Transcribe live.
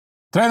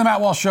Today, the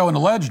Matt Walsh Show, an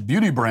alleged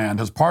beauty brand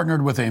has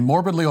partnered with a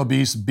morbidly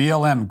obese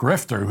BLM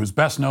grifter who's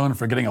best known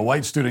for getting a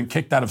white student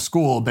kicked out of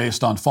school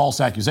based on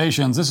false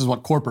accusations. This is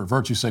what corporate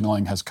virtue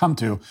signaling has come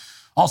to.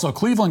 Also,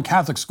 Cleveland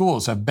Catholic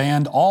schools have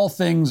banned all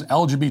things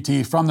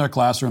LGBT from their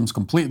classrooms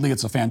completely.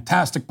 It's a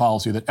fantastic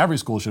policy that every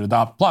school should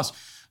adopt. Plus,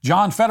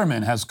 John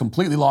Fetterman has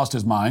completely lost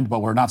his mind, but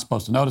we're not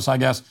supposed to notice, I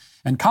guess.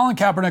 And Colin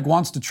Kaepernick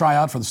wants to try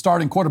out for the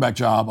starting quarterback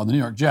job on the New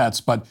York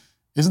Jets, but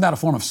isn't that a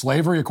form of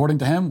slavery, according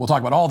to him? We'll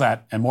talk about all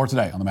that and more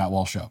today on The Matt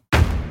Walsh Show.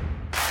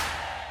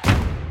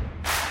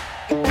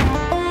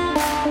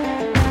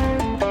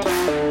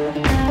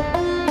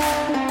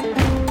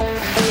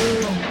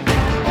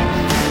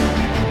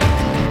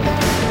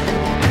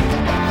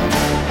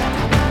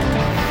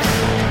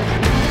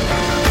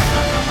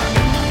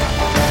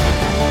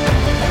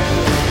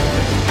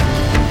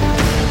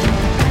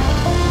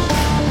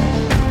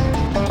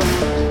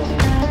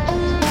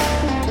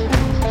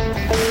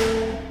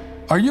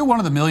 Are you one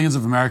of the millions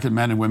of American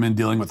men and women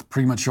dealing with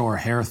premature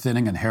hair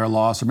thinning and hair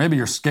loss? Or maybe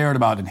you're scared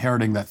about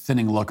inheriting that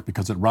thinning look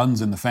because it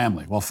runs in the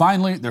family. Well,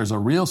 finally, there's a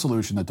real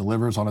solution that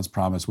delivers on its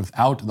promise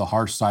without the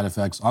harsh side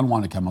effects,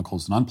 unwanted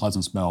chemicals, and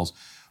unpleasant smells.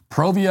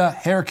 Provia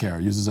Hair Care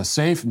uses a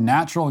safe,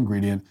 natural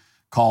ingredient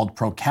called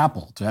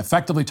Procapil to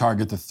effectively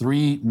target the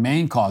three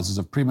main causes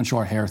of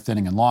premature hair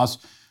thinning and loss.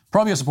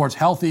 Provia supports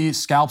healthy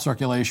scalp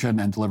circulation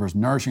and delivers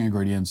nourishing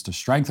ingredients to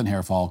strengthen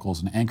hair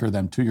follicles and anchor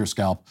them to your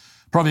scalp.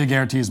 Provia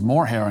guarantees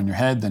more hair on your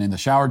head than in the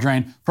shower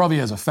drain.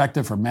 Provia is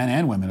effective for men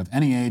and women of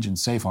any age and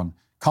safe on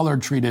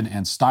colored, treated,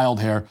 and styled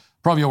hair.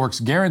 Provia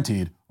works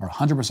guaranteed or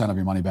 100% of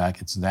your money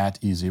back. It's that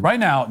easy. Right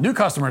now, new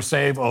customers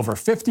save over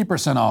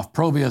 50% off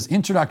Provia's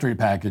introductory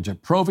package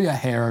at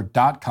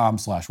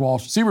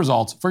proviahair.com/Walsh. See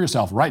results for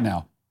yourself right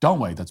now. Don't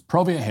wait. That's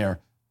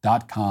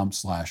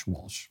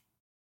proviahair.com/Walsh.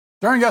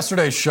 During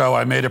yesterday's show,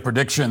 I made a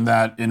prediction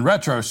that, in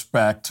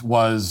retrospect,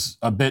 was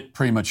a bit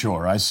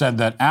premature. I said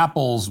that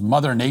Apple's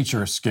Mother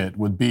Nature skit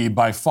would be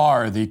by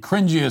far the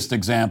cringiest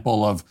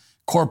example of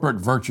corporate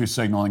virtue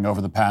signaling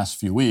over the past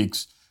few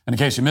weeks. And in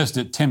case you missed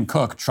it, Tim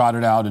Cook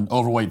trotted out an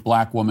overweight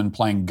black woman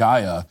playing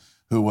Gaia,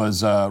 who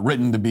was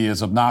written to be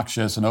as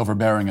obnoxious and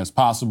overbearing as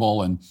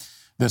possible. And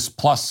this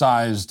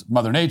plus-sized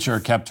Mother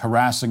Nature kept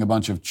harassing a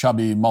bunch of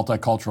chubby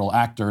multicultural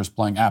actors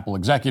playing Apple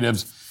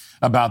executives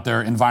about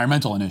their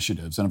environmental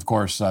initiatives. And of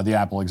course, the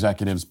Apple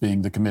executives,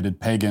 being the committed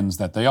pagans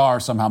that they are,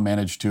 somehow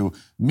managed to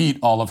meet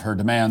all of her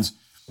demands.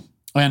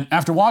 And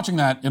after watching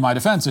that, in my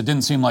defense, it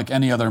didn't seem like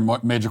any other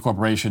major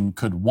corporation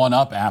could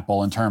one-up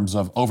Apple in terms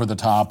of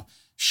over-the-top,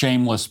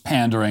 shameless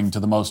pandering to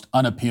the most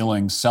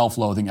unappealing,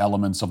 self-loathing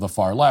elements of the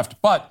far left.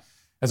 But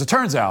as it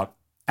turns out,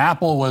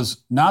 Apple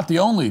was not the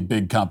only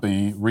big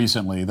company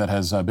recently that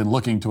has been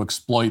looking to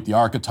exploit the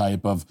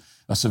archetype of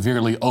a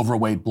severely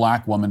overweight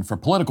black woman for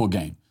political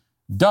gain.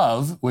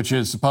 Dove, which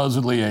is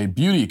supposedly a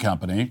beauty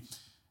company,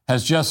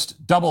 has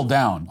just doubled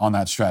down on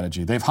that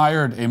strategy. They've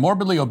hired a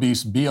morbidly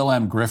obese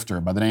BLM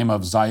grifter by the name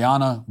of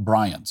Ziana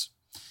Bryant.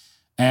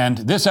 And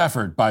this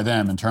effort by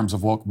them in terms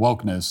of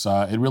wokeness,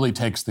 it really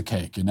takes the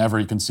cake in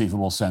every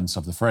conceivable sense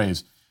of the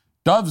phrase.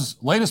 Dove's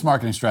latest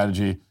marketing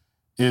strategy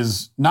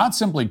is not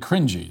simply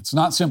cringy. It's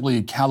not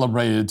simply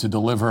calibrated to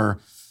deliver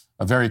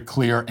a very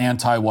clear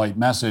anti-white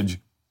message.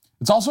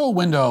 It's also a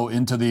window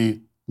into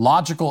the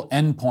logical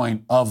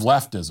endpoint of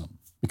leftism,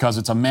 because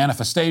it's a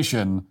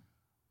manifestation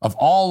of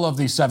all of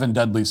the seven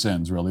deadly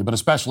sins, really, but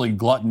especially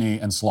gluttony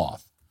and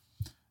sloth.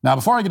 Now,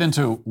 before I get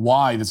into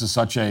why this is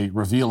such a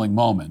revealing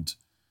moment,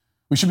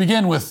 we should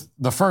begin with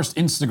the first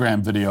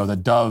Instagram video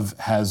that Dove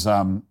has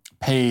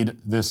paid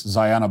this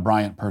Ziana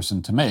Bryant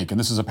person to make. And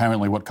this is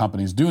apparently what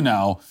companies do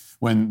now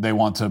when they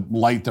want to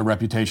light their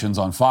reputations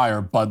on fire.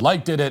 Bud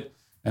Light did it,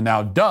 and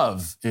now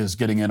Dove is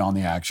getting in on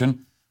the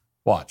action.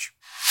 Watch.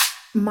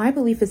 My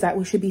belief is that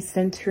we should be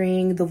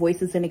centering the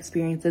voices and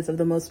experiences of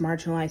the most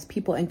marginalized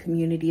people and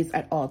communities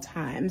at all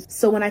times.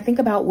 So when I think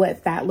about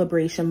what fat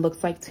liberation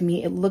looks like to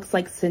me, it looks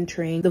like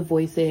centering the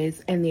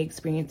voices and the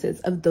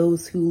experiences of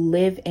those who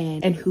live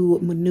in and who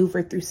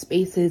maneuver through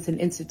spaces and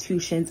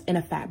institutions in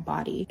a fat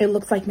body. It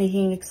looks like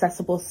making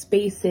accessible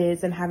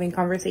spaces and having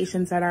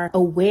conversations that are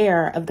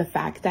aware of the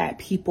fact that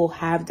people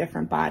have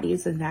different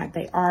bodies and that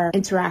they are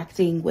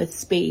interacting with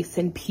space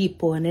and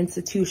people and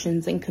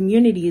institutions and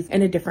communities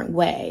in a different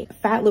way.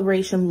 Fat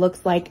liberation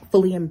looks like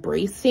fully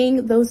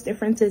embracing those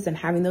differences and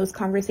having those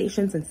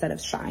conversations instead of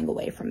shying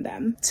away from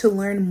them. To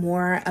learn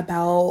more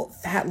about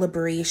fat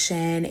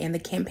liberation and the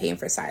campaign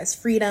for size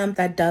freedom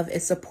that Dove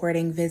is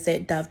supporting,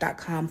 visit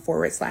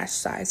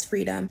dove.com/size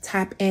freedom.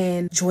 Tap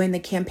in, join the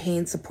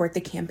campaign, support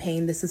the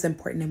campaign. This is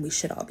important and we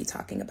should all be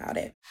talking about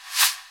it.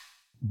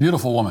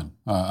 Beautiful woman,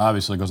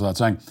 obviously goes without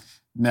saying.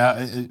 Now,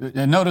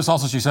 and notice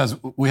also she says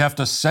we have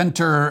to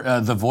center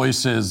the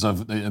voices of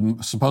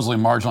supposedly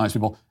marginalized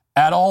people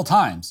at all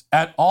times,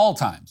 at all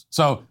times.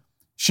 So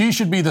she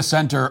should be the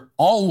center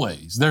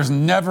always. There's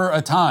never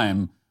a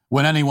time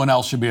when anyone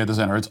else should be at the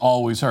center. It's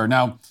always her.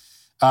 Now,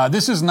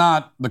 this is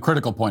not the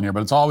critical point here,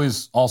 but it's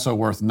always also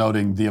worth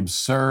noting the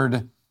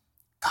absurd,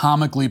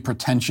 comically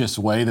pretentious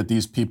way that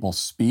these people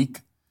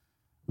speak.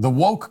 the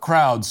woke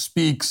crowd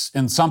speaks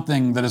in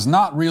something that is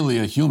not really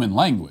a human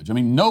language. I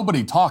mean,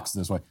 nobody talks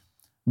this way.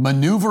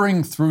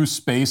 Maneuvering through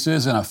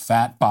spaces in a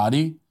fat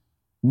body.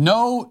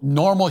 No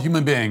normal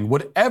human being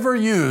would ever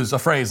use a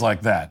phrase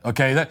like that,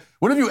 okay?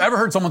 When have you ever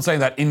heard someone say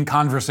that in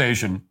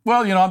conversation?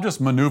 Well, I'm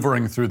just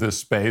maneuvering through this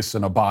space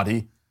in a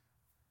body.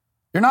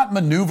 You're not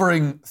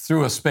maneuvering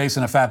through a space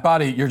in a fat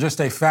body. You're just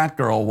a fat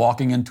girl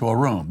walking into a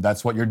room.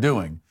 That's what you're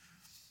doing.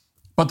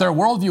 But their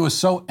worldview is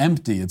so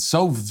empty, it's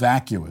so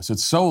vacuous,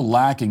 it's so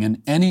lacking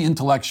in any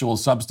intellectual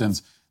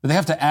substance that they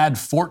have to add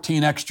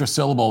 14 extra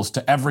syllables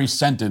to every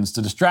sentence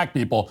to distract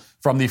people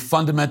from the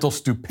fundamental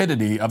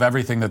stupidity of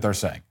everything that they're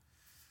saying.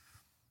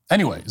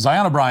 Anyway,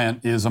 Ziona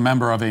Bryant is a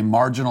member of a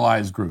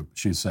marginalized group,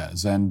 she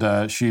says,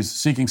 and she's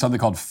seeking something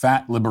called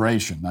fat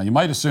liberation. Now, you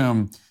might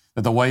assume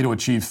that the way to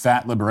achieve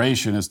fat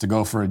liberation is to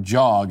go for a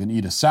jog and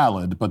eat a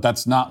salad, but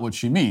that's not what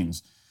she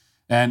means.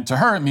 And to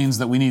her, it means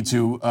that we need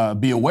to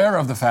be aware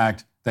of the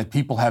fact that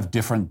people have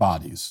different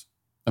bodies.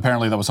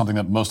 Apparently, that was something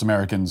that most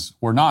Americans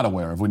were not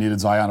aware of. We needed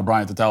Ziona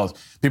Bryant to tell us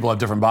people have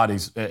different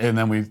bodies, and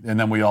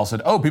then we all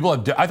said, "Oh, people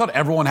have." I thought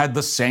everyone had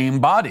the same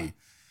body.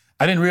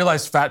 I didn't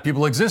realize fat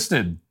people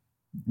existed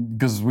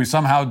because we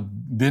somehow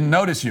didn't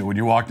notice you when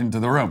you walked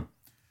into the room.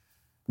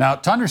 Now,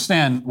 to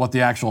understand what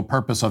the actual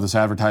purpose of this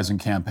advertising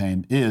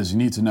campaign is, you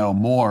need to know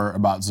more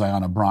about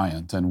Ziona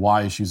Bryant and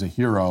why she's a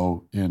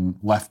hero in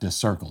leftist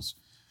circles.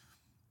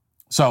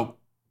 So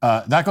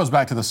that goes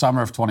back to the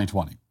summer of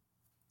 2020,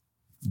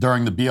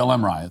 during the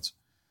BLM riots,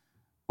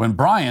 when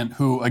Bryant,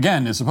 who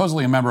again is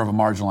supposedly a member of a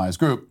marginalized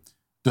group,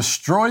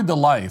 destroyed the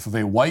life of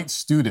a white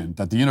student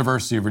at the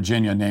University of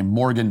Virginia named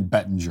Morgan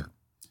Bettinger.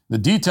 The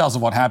details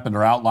of what happened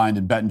are outlined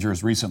in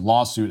Bettinger's recent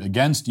lawsuit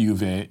against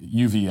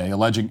UVA,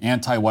 alleging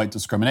anti-white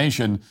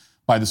discrimination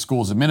by the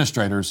school's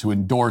administrators who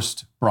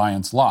endorsed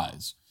Bryant's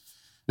lies.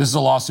 This is a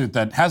lawsuit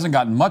that hasn't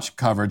gotten much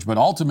coverage, but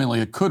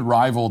ultimately it could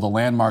rival the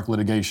landmark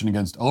litigation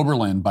against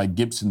Oberlin by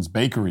Gibson's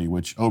Bakery,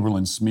 which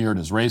Oberlin smeared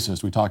as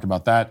racist. We talked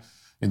about that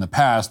in the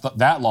past.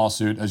 That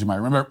lawsuit, as you might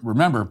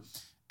remember,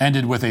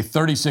 ended with a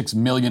 $36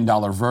 million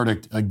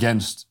verdict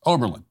against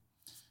Oberlin.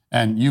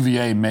 And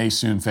UVA may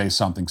soon face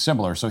something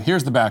similar. So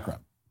here's the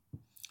background.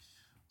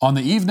 On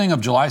the evening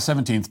of July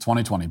 17th,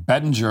 2020,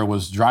 Bettinger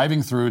was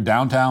driving through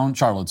downtown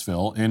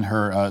Charlottesville in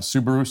her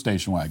Subaru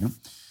station wagon.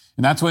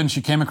 And that's when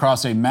she came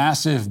across a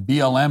massive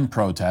BLM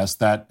protest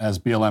that, as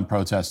BLM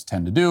protests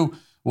tend to do,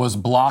 was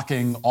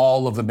blocking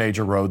all of the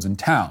major roads in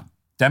town.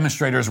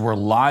 Demonstrators were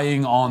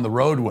lying on the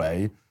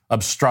roadway,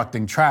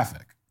 obstructing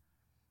traffic.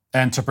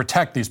 And to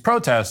protect these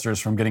protesters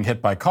from getting hit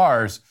by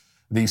cars,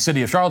 the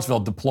city of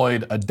Charlottesville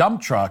deployed a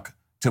dump truck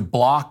to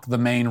block the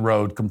main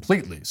road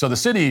completely. So the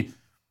city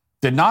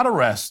did not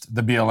arrest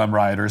the BLM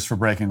rioters for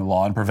breaking the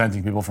law and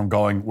preventing people from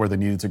going where they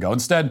needed to go.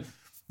 Instead,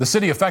 the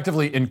city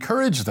effectively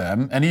encouraged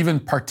them and even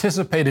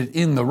participated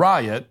in the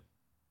riot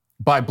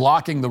by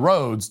blocking the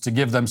roads to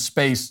give them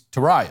space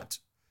to riot,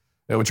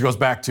 which goes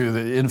back to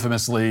the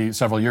infamously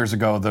several years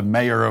ago, the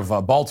mayor of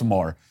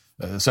Baltimore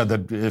said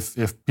that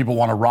if people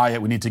want to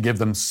riot, we need to give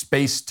them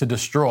space to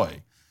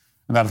destroy.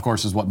 And that, of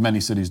course, is what many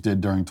cities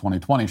did during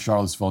 2020,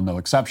 Charlottesville no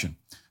exception.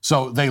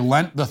 So they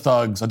lent the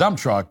thugs a dump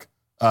truck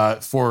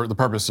for the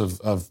purpose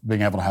of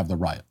being able to have the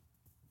riot.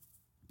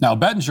 Now,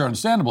 Bettinger,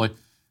 understandably,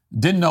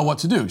 didn't know what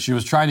to do. She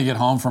was trying to get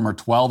home from her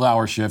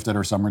 12-hour shift at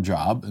her summer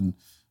job, and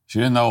she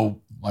didn't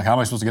know, how am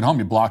I supposed to get home?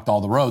 You blocked all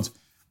the roads.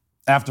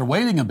 After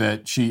waiting a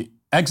bit, she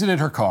exited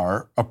her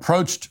car,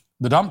 approached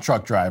the dump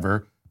truck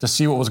driver to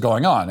see what was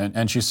going on.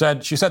 And she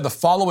said the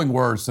following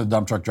words to the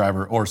dump truck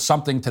driver, or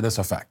something to this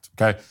effect,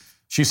 okay?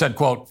 She said,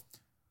 quote,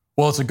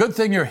 "Well, it's a good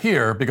thing you're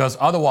here because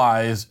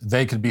otherwise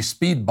they could be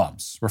speed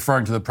bumps,"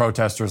 referring to the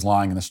protesters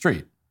lying in the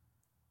street.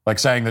 Like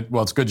saying that,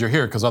 well, it's good you're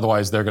here because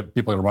otherwise people are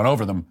going to run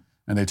over them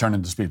and they turn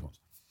into speed bumps.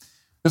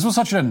 This was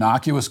such an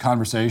innocuous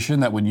conversation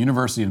that when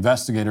university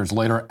investigators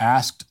later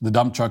asked the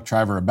dump truck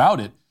driver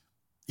about it,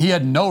 he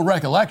had no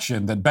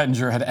recollection that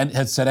Bettinger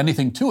had said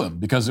anything to him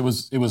because it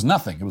was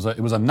nothing. It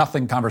was a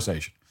nothing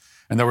conversation.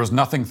 And there was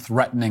nothing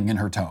threatening in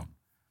her tone.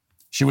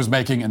 She was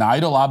making an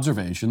idle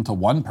observation to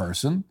one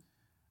person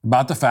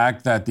about the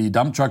fact that the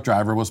dump truck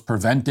driver was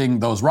preventing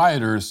those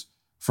rioters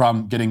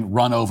from getting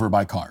run over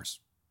by cars.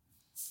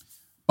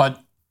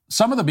 But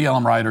some of the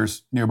BLM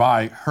rioters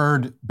nearby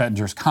heard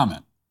Bettinger's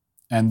comment,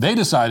 and they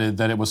decided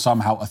that it was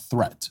somehow a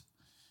threat.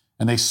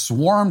 And they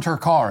swarmed her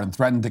car and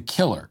threatened to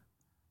kill her.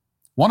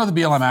 One of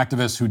the BLM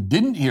activists who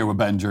didn't hear what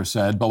Bettinger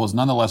said, but was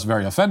nonetheless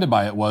very offended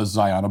by it, was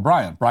Ziona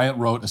Bryant. Bryant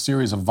wrote a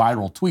series of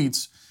viral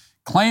tweets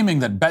claiming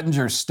that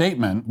Bettinger's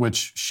statement,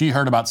 which she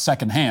heard about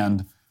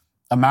secondhand,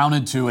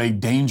 amounted to a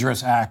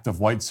dangerous act of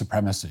white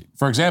supremacy.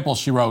 For example,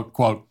 she wrote,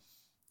 quote,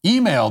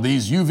 "Email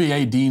these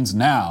UVA deans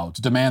now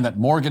to demand that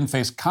Morgan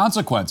face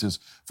consequences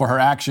for her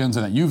actions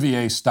and that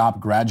UVA stop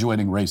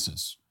graduating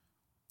racists."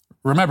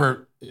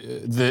 Remember,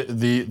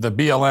 the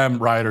BLM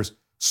rioters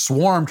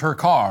swarmed her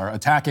car,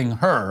 attacking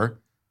her,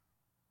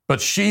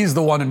 but she's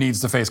the one who needs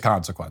to face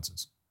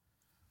consequences.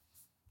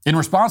 In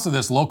response to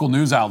this, local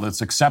news outlets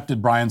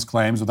accepted Bryant's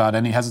claims without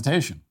any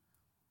hesitation.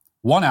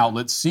 One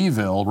outlet,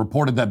 Seaville,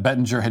 reported that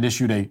Bettinger had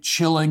issued a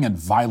chilling and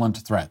violent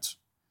threat.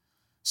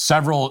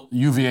 Several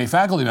UVA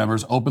faculty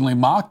members openly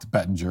mocked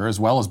Bettinger, as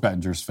well as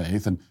Bettinger's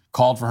faith, and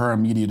called for her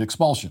immediate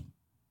expulsion.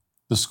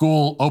 The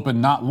school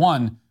opened not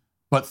one,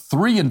 but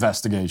 3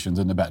 investigations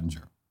into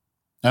Bettinger.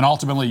 And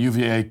ultimately,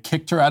 UVA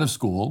kicked her out of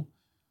school,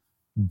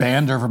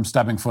 banned her from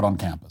stepping foot on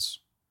campus.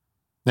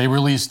 They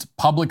released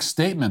public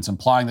statements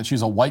implying that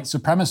she's a white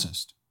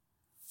supremacist.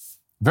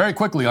 Very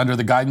quickly, under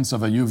the guidance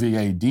of a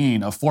UVA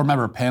dean, a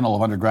 4-member panel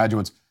of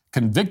undergraduates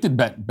convicted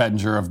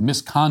Bettinger of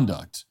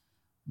misconduct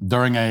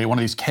during one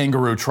of these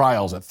kangaroo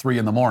trials at 3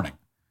 a.m.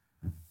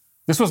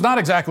 This was not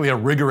exactly a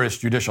rigorous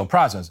judicial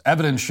process.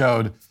 Evidence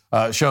shows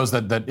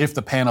that if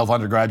the panel of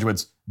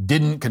undergraduates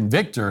didn't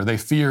convict her, they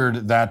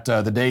feared that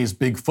the day's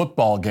big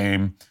football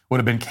game would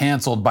have been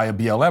canceled by a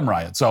BLM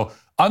riot. So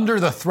under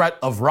the threat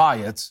of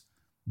riots,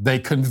 they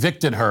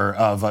convicted her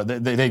of,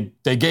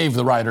 they gave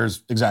the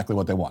rioters exactly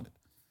what they wanted.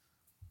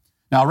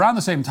 Now, around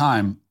the same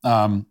time,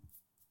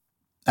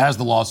 as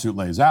the lawsuit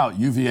lays out,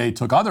 UVA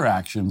took other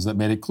actions that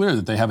made it clear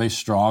that they have a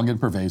strong and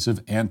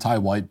pervasive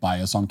anti-white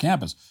bias on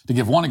campus. To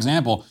give one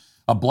example,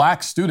 a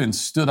black student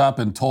stood up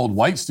and told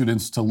white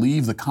students to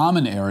leave the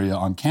common area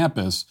on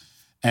campus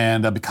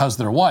and because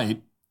they're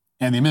white,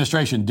 and the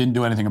administration didn't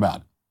do anything about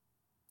it.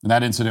 And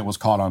that incident was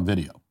caught on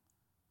video.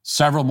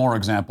 Several more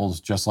examples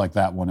just like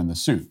that one in the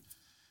suit.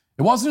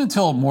 It wasn't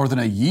until more than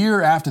a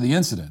year after the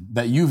incident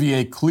that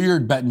UVA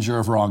cleared Bettinger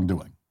of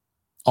wrongdoing,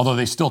 although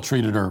they still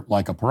treated her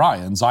like a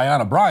pariah. And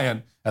Ziona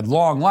Bryant, at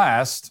long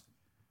last,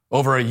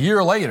 over a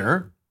year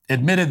later,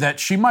 admitted that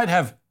she might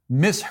have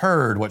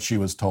misheard what she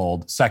was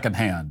told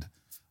secondhand.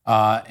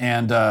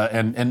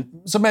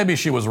 And so maybe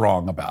she was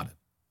wrong about it.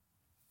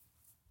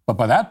 But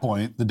by that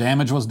point, the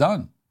damage was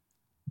done.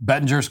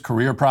 Bettinger's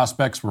career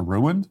prospects were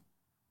ruined.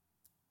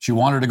 She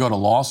wanted to go to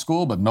law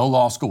school, but no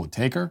law school would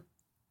take her.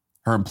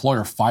 Her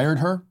employer fired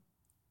her.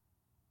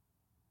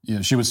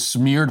 She was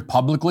smeared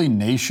publicly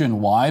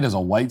nationwide as a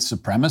white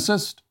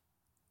supremacist.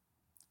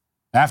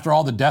 After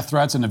all the death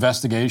threats and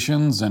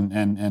investigations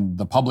and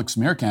the public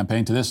smear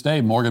campaign, to this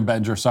day, Morgan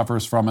Bettinger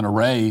suffers from an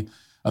array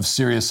of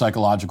serious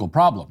psychological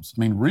problems.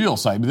 I mean,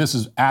 this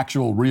is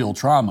actual real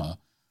trauma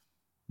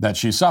that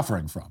she's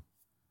suffering from.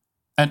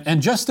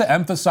 And just to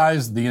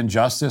emphasize the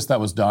injustice that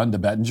was done to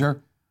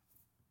Bettinger,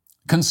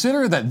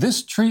 consider that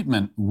this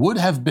treatment would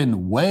have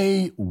been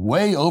way,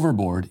 way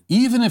overboard,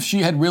 even if she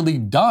had really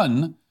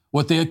done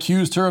what they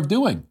accused her of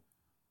doing.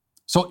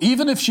 So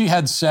even if she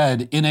had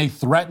said in a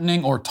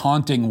threatening or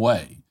taunting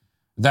way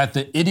that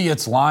the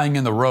idiots lying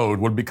in the road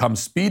would become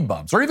speed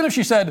bumps, or even if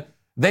she said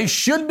they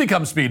should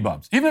become speed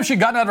bumps, even if she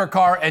got out of her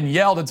car and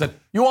yelled and said,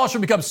 "You all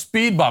should become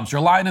speed bumps,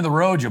 you're lying in the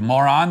road, you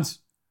morons."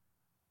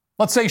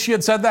 Let's say she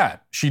had said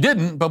that. She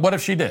didn't, but what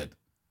if she did?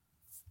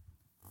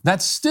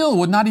 That still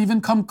would not even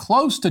come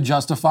close to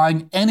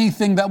justifying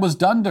anything that was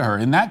done to her.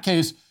 In that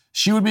case,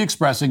 she would be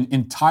expressing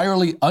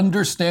entirely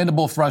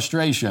understandable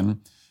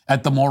frustration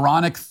at the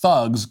moronic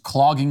thugs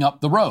clogging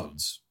up the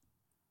roads.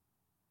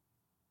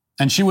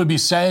 And she would be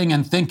saying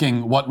and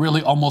thinking what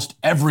really almost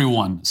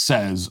everyone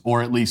says,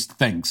 or at least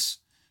thinks,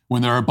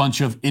 when there are a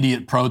bunch of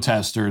idiot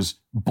protesters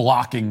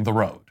blocking the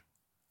road.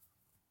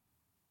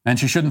 And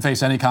she shouldn't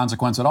face any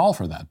consequence at all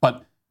for that.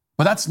 But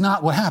that's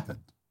not what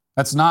happened.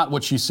 That's not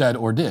what she said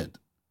or did.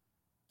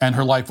 And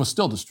her life was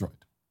still destroyed.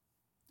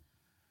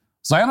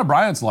 Ziona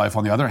Bryant's life,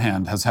 on the other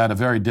hand, has had a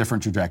very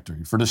different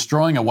trajectory. For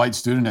destroying a white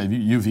student at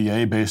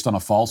UVA based on a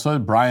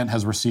falsehood, Bryant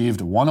has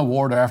received one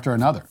award after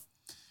another.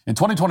 In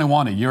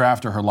 2021, a year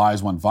after her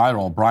lies went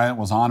viral, Bryant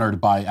was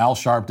honored by Al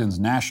Sharpton's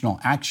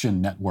National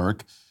Action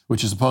Network,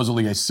 which is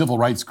supposedly a civil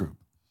rights group.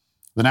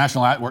 The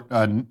National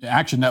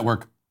Action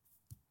Network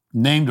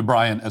named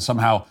Bryant as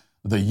somehow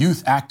the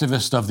Youth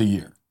Activist of the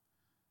Year.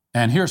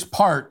 And here's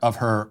part of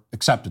her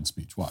acceptance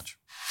speech. Watch.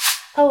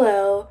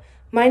 Hello,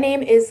 my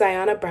name is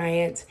Ziona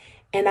Bryant,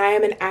 and I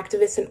am an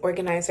activist and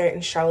organizer in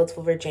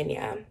Charlottesville,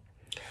 Virginia.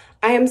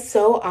 I am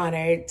so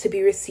honored to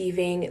be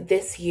receiving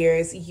this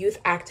year's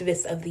Youth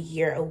Activist of the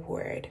Year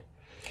award.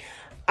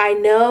 I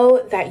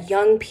know that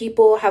young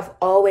people have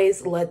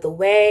always led the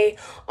way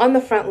on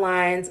the front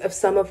lines of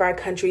some of our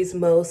country's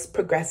most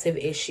progressive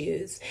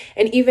issues,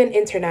 and even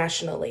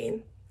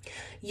internationally.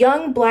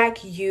 Young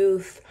Black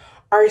youth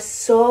are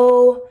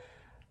so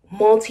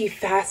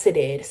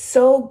multifaceted,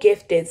 so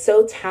gifted,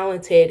 so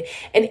talented,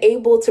 and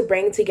able to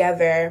bring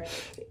together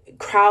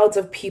crowds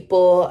of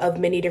people of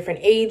many different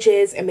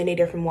ages and many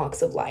different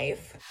walks of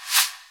life.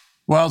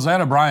 Well,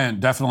 Ziona Bryant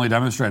definitely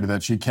demonstrated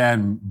that she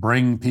can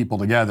bring people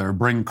together,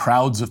 bring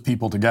crowds of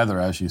people together,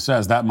 as she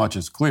says. That much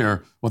is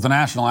clear. What the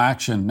National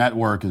Action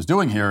Network is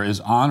doing here is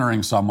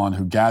honoring someone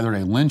who gathered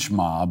a lynch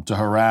mob to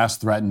harass,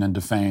 threaten, and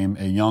defame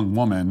a young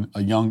woman,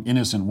 a young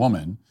innocent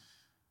woman,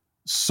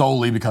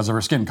 solely because of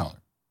her skin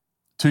color.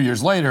 2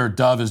 years later,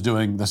 Dove is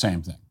doing the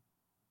same thing.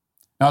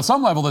 Now, at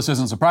some level, this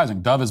isn't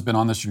surprising. Dove has been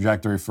on this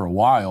trajectory for a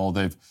while.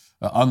 They've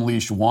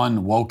unleashed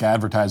one woke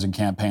advertising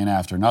campaign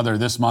after another.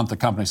 This month, the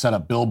company set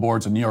up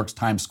billboards in New York's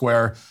Times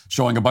Square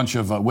showing a bunch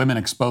of women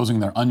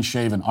exposing their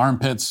unshaven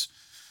armpits.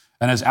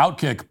 And as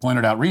Outkick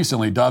pointed out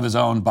recently, Dove is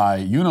owned by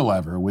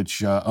Unilever,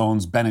 which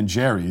owns Ben &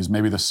 Jerry's,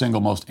 maybe the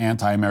single most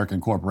anti-American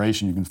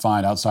corporation you can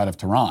find outside of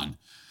Tehran.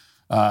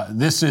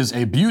 This is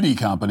a beauty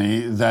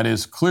company that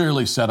is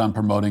clearly set on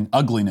promoting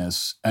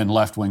ugliness and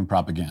left-wing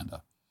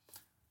propaganda.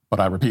 But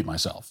I repeat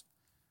myself.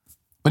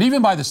 But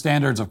even by the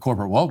standards of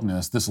corporate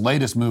wokeness, this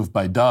latest move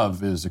by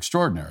Dove is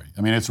extraordinary.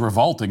 I mean, it's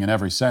revolting in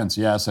every sense,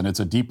 yes, and it's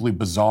a deeply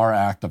bizarre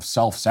act of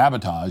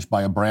self-sabotage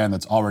by a brand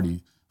that's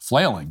already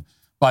flailing.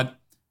 But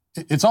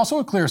it's also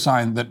a clear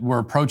sign that we're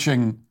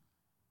approaching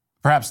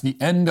perhaps the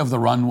end of the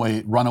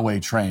runaway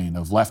train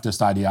of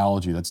leftist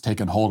ideology that's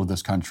taken hold of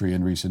this country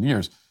in recent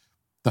years.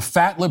 The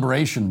fat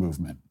liberation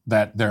movement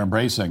that they're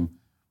embracing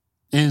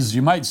is,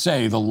 you might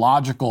say, the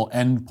logical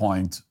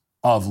endpoint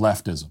of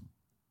leftism.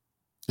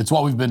 It's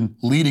what we've been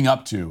leading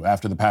up to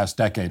after the past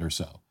decade or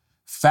so.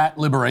 Fat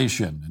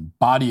liberation and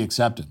body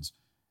acceptance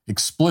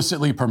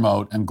explicitly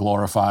promote and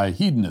glorify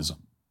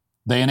hedonism.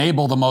 They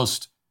enable the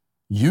most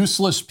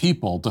useless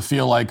people to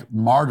feel like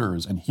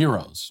martyrs and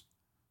heroes.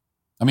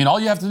 I mean, all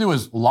you have to do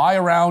is lie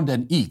around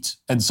and eat,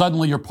 and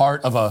suddenly you're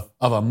part of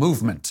a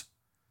movement.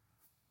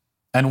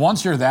 And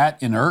once you're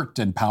that inert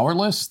and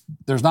powerless,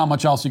 there's not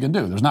much else you can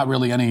do. There's not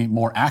really any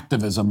more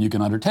activism you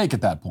can undertake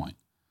at that point.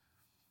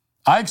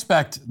 I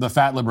expect the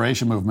fat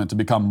liberation movement to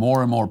become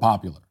more and more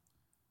popular.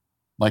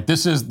 Like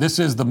this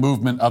is the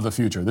movement of the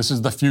future. This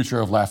is the future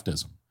of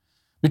leftism.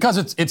 Because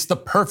it's the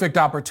perfect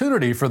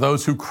opportunity for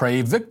those who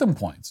crave victim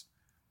points.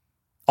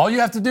 All you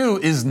have to do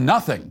is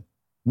nothing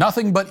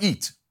but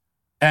eat.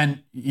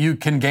 And you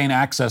can gain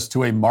access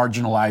to a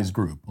marginalized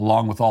group,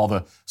 along with all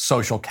the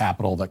social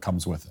capital that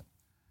comes with it.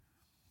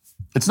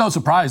 It's no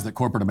surprise that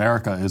corporate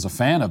America is a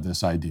fan of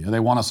this idea. They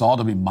want us all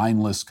to be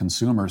mindless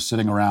consumers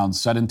sitting around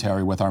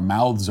sedentary with our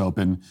mouths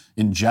open,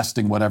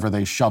 ingesting whatever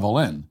they shovel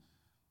in.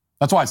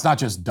 That's why it's not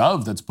just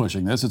Dove that's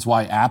pushing this. It's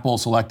why Apple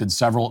selected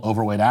several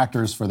overweight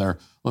actors for their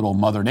little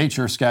Mother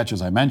Nature sketch,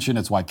 as I mentioned.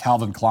 It's why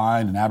Calvin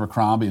Klein and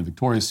Abercrombie and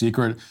Victoria's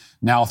Secret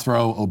now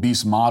throw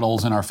obese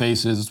models in our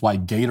faces. It's why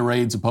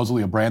Gatorade,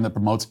 supposedly a brand that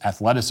promotes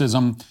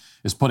athleticism,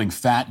 is putting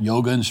fat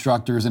yoga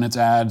instructors in its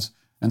ads,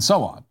 and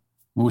so on.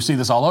 We see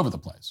this all over the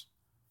place.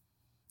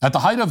 At the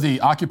height of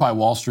the Occupy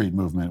Wall Street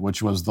movement,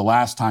 which was the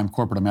last time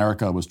corporate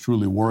America was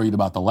truly worried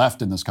about the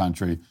left in this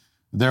country,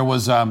 there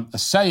was a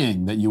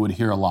saying that you would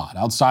hear a lot.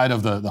 Outside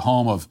of the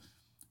home of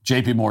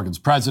J.P. Morgan's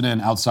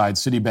president, outside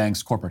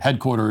Citibank's corporate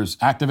headquarters,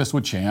 activists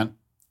would chant,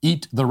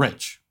 "Eat the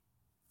rich."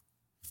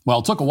 Well,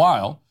 it took a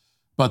while,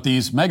 but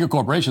these mega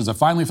corporations have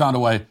finally found a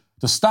way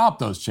to stop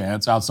those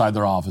chants outside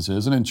their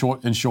offices and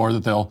ensure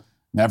that they'll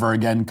never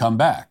again come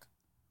back.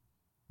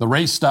 The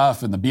race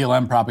stuff and the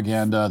BLM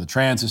propaganda, the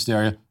trans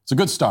hysteria, it's a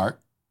good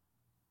start.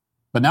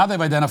 But now they've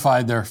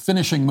identified their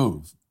finishing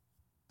move.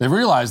 They've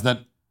realized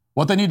that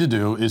what they need to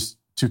do is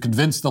to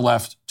convince the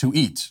left to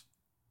eat.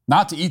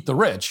 Not to eat the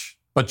rich,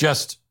 but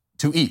just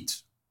to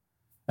eat.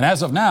 And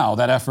as of now,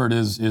 that effort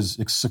is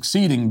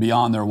succeeding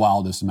beyond their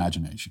wildest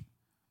imagination.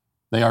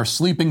 They are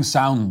sleeping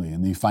soundly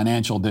in the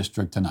financial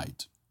district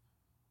tonight.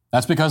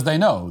 That's because they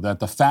know that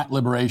the fat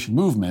liberation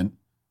movement,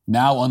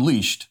 now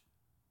unleashed,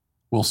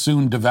 will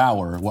soon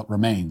devour what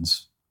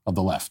remains of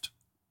the left.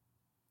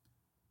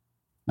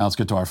 Now let's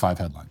get to our 5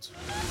 headlines.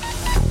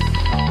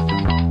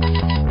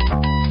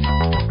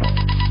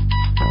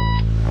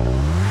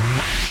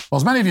 Well,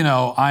 as many of you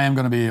know, I am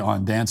going to be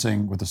on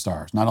Dancing with the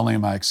Stars. Not only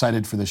am I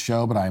excited for this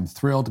show, but I am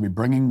thrilled to be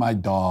bringing my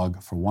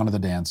dog for one of the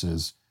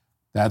dances.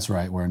 That's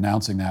right, we're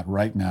announcing that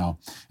right now.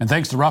 And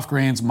thanks to Rough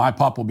Greens, my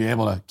pup will be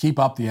able to keep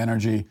up the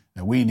energy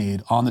that we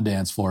need on the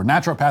dance floor.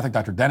 Naturopathic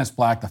Dr. Dennis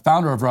Black, the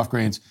founder of Rough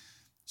Greens,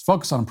 is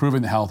focused on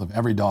improving the health of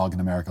every dog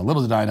in America.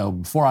 Little did I know,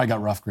 before I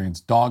got Rough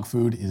Greens, dog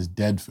food is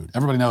dead food.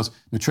 Everybody knows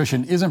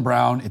nutrition isn't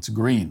brown, it's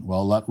green.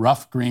 Well, let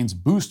Rough Greens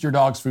boost your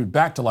dog's food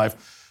back to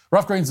life.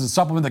 Rough Greens is a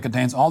supplement that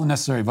contains all the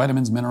necessary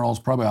vitamins, minerals,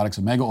 probiotics,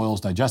 omega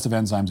oils, digestive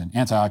enzymes, and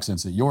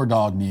antioxidants that your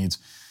dog needs.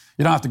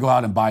 You don't have to go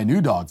out and buy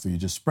new dog food. You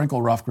just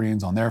sprinkle Rough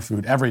Greens on their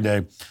food every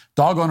day.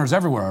 Dog owners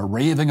everywhere are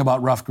raving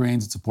about Rough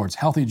Greens. It supports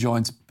healthy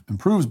joints,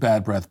 improves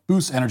bad breath,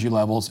 boosts energy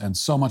levels, and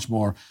so much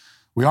more.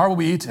 We are what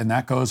we eat, and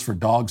that goes for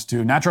dogs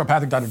too.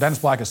 Naturopathic Dr. Dennis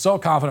Black is so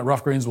confident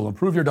Rough Greens will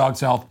improve your dog's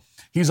health.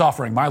 He's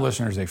offering my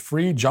listeners a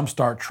free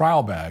Jumpstart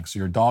trial bag so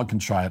your dog can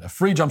try it. A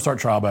free Jumpstart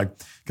trial bag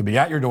can be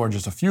at your door in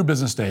just a few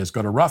business days.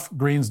 Go to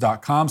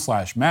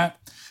roughgreens.com/Matt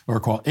or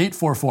call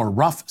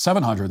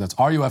 844-ROUGH-700. That's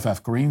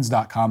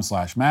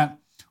ruffgreens.com/Matt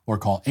or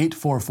call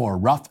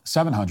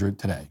 844-ROUGH-700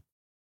 today.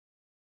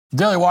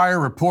 Daily Wire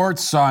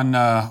reports on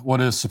what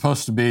is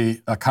supposed to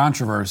be a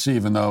controversy,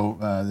 even though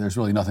there's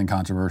really nothing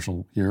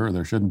controversial here, or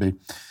there shouldn't be.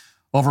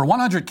 Over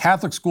 100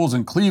 Catholic schools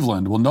in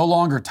Cleveland will no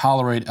longer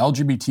tolerate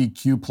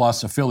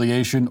LGBTQ+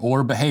 affiliation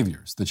or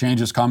behaviors. The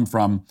changes come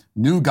from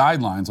new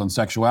guidelines on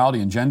sexuality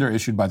and gender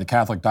issued by the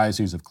Catholic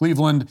Diocese of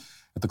Cleveland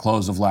at the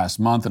close of last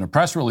month. In a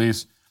press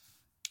release,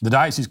 the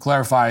diocese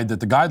clarified that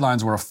the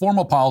guidelines were a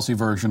formal policy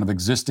version of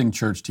existing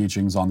church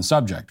teachings on the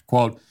subject.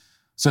 Quote,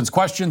 Since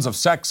questions of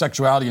sex,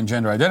 sexuality, and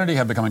gender identity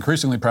have become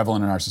increasingly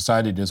prevalent in our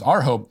society, it is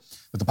our hope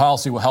that the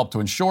policy will help to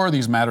ensure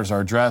these matters are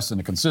addressed in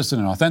a consistent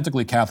and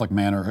authentically Catholic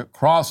manner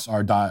across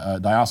our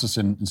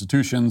diocesan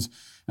institutions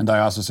and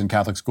diocesan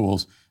Catholic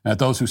schools, and that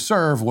those who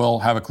serve will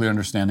have a clear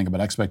understanding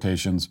about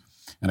expectations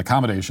and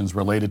accommodations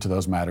related to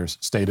those matters,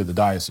 stated the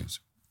diocese.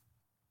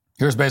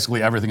 Here's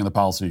basically everything in the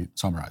policy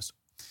summarized.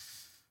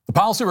 The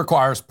policy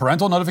requires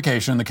parental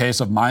notification in the case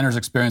of minors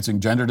experiencing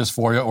gender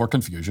dysphoria or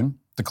confusion,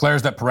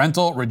 declares that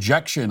parental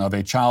rejection of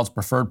a child's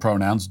preferred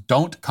pronouns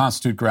don't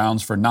constitute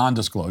grounds for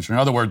non-disclosure. In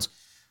other words,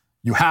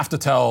 you have to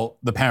tell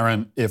the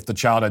parent if the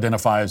child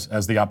identifies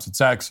as the opposite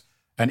sex,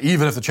 and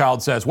even if the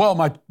child says, well,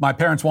 my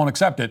parents won't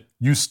accept it,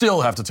 you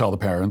still have to tell the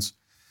parents.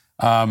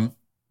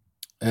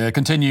 It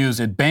continues,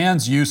 it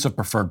bans use of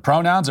preferred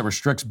pronouns. It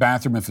restricts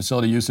bathroom and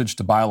facility usage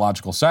to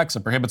biological sex. It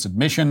prohibits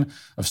admission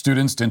of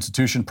students to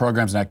institution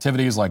programs and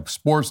activities like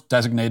sports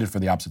designated for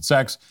the opposite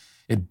sex.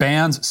 It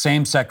bans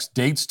same-sex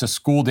dates to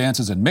school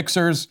dances and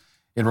mixers.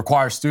 It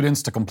requires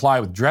students to comply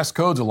with dress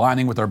codes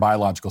aligning with their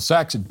biological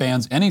sex. It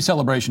bans any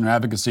celebration or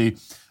advocacy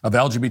of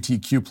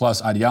LGBTQ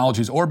plus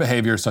ideologies or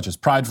behaviors such as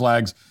pride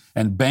flags,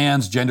 and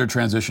bans gender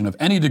transition of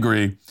any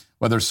degree,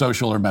 whether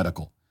social or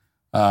medical.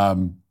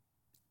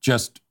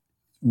 Just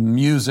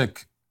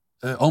music,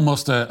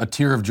 almost a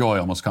tear of joy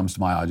almost comes to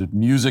my eyes.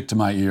 Music to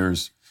my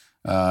ears.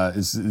 Well,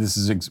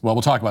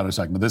 we'll talk about it in a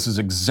second, but this is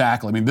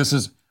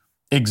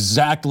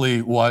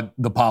exactly what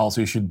the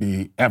policy should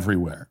be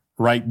everywhere,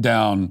 right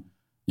down,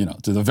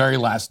 to the very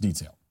last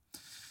detail.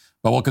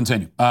 But we'll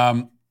continue.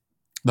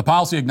 The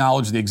policy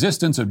acknowledged the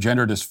existence of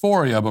gender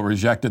dysphoria, but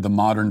rejected the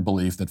modern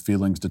belief that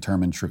feelings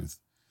determine truth.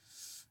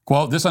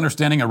 Quote, this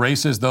understanding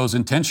erases those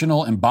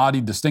intentional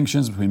embodied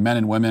distinctions between men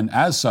and women.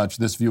 As such,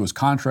 this view is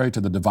contrary to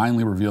the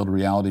divinely revealed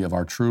reality of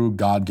our true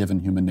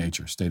God-given human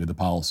nature, stated the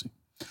policy.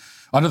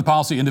 Under the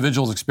policy,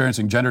 individuals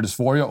experiencing gender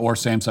dysphoria or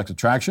same-sex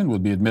attraction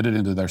would be admitted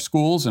into their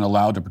schools and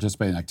allowed to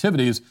participate in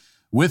activities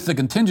with the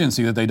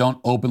contingency that they don't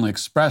openly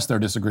express their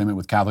disagreement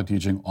with Catholic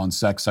teaching on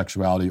sex,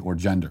 sexuality, or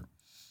gender.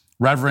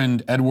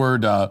 Reverend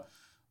Edward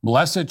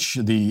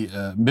Milesich,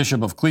 the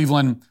Bishop of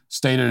Cleveland,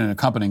 stated in an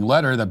accompanying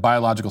letter that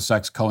biological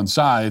sex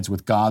coincides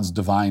with God's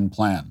divine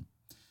plan.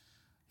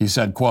 He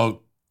said,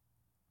 quote,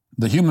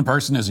 the human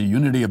person is a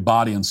unity of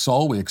body and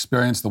soul. We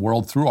experience the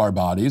world through our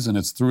bodies, and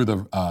it's through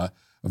the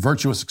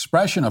virtuous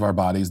expression of our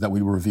bodies that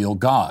we reveal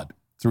God.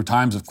 Through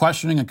times of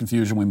questioning and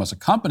confusion, we must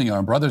accompany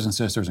our brothers and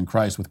sisters in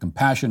Christ with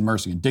compassion,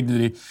 mercy, and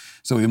dignity,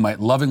 so we might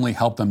lovingly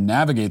help them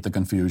navigate the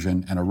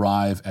confusion and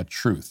arrive at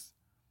truth.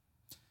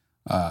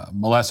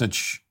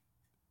 Milesich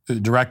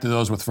directed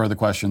those with further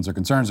questions or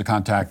concerns to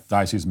contact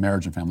Diocese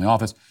Marriage and Family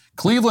Office.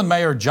 Cleveland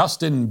Mayor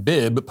Justin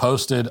Bibb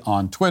posted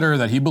on Twitter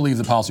that he believed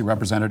the policy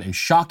represented a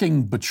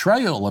shocking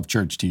betrayal of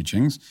church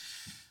teachings.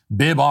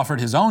 Bibb offered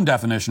his own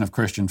definition of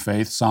Christian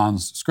faith,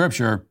 sans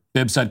scripture.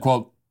 Bibb said,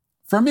 quote,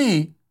 for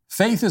me,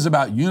 faith is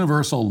about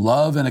universal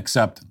love and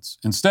acceptance.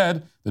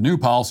 Instead, the new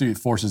policy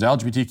forces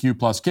LGBTQ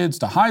plus kids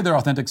to hide their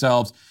authentic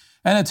selves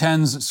and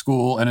attend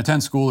school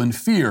in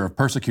fear of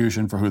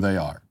persecution for who they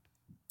are.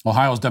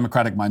 Ohio's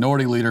Democratic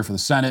Minority Leader for the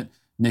Senate,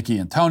 Nikki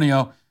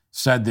Antonio,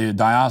 said the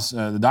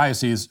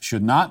diocese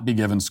should not be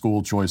given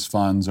school choice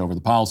funds over the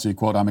policy.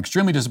 Quote, I'm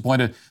extremely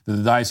disappointed that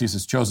the diocese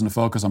has chosen to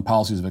focus on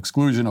policies of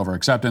exclusion over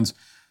acceptance.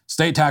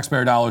 State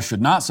taxpayer dollars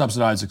should not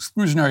subsidize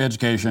exclusionary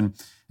education.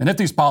 And if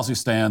these policies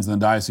stand, then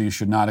the diocese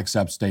should not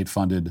accept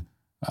state-funded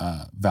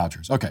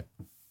vouchers. Okay.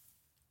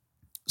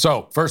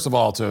 So, first of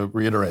all, to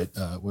reiterate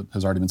what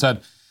has already been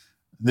said,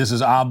 this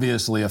is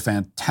obviously a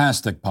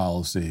fantastic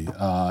policy.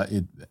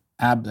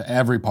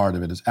 Every part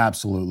of it is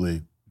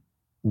absolutely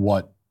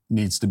what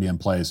needs to be in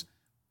place.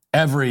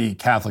 Every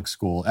Catholic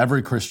school,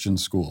 every Christian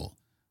school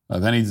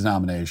of any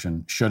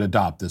denomination should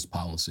adopt this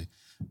policy.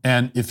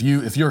 And if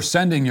you're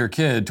sending your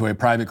kid to a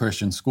private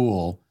Christian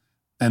school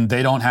and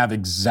they don't have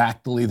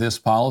exactly this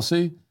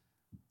policy,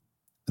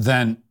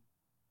 then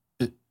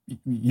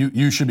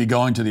you should be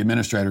going to the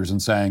administrators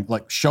and saying,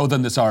 like, show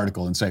them this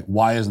article and say,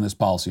 why isn't this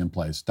policy in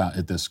place down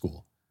at this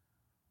school?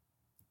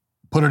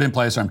 Put it in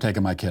place or I'm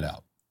taking my kid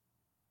out.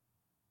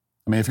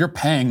 I mean, if you're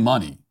paying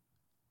money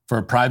for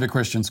a private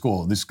Christian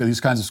school, these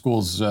kinds of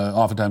schools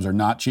oftentimes are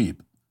not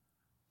cheap,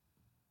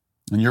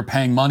 and you're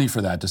paying money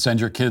for that to send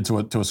your kid to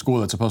a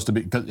school that's supposed to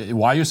be,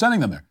 why are you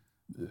sending them there?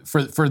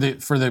 For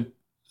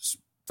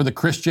the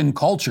Christian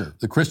culture,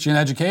 the Christian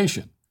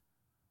education.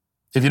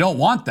 If you don't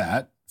want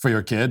that for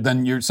your kid,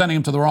 then you're sending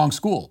them to the wrong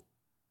school.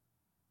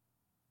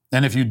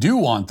 And if you do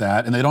want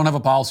that and they don't have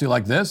a policy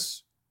like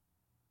this,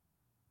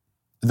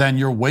 then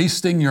you're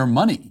wasting your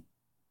money.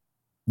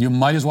 You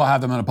might as well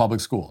have them in a public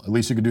school. At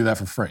least you could do that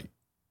for free.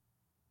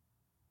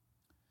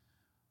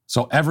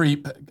 So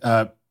every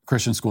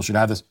Christian school should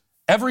have this.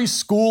 Every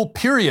school,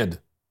 period,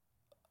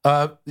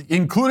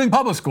 including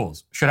public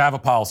schools, should have a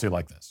policy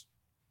like this.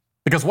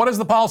 Because what is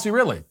the policy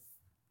really?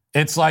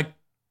 It's like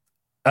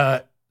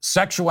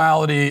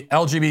sexuality,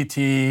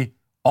 LGBT,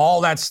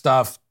 all that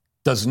stuff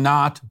does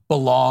not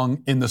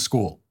belong in the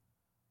school.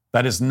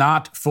 That is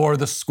not for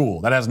the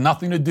school. That has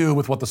nothing to do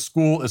with what the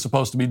school is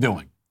supposed to be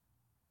doing.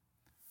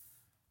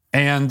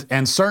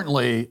 And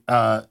certainly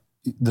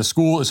the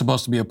school is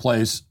supposed to be a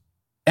place,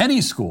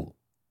 any school,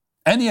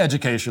 any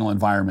educational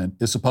environment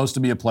is supposed to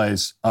be a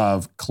place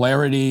of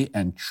clarity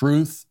and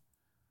truth,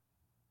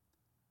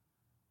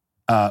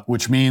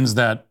 which means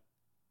that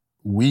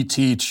we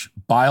teach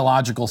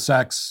biological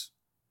sex.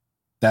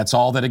 That's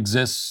all that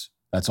exists.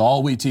 That's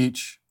all we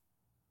teach.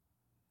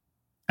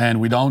 And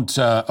we don't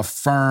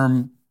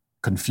affirm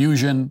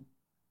confusion.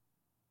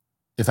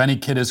 If any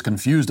kid is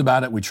confused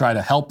about it, we try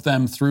to help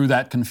them through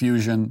that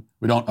confusion.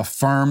 We don't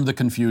affirm the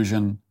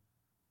confusion.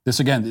 This,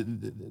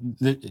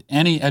 again,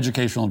 any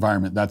educational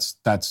environment,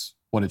 that's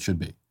what it should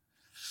be.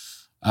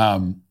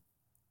 But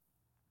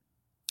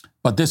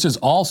this is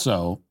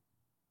also,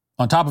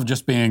 on top of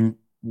just being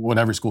what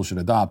every school should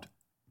adopt,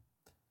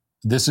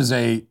 this is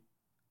a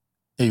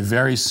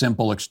very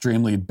simple,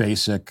 extremely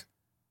basic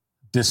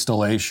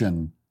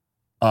distillation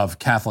of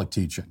Catholic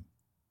teaching.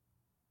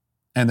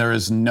 And there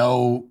is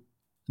no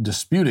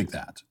disputing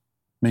that.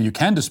 I mean, you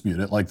can dispute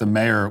it, like the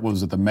mayor, what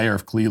was it, the mayor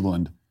of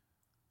Cleveland?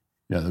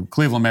 Yeah, the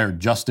Cleveland mayor,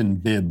 Justin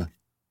Bibb.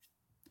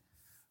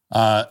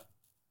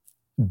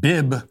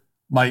 Bibb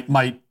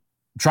might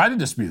try to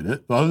dispute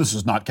it. Oh, this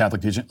is not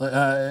Catholic teaching.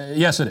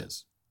 Yes, it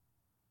is.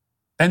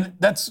 And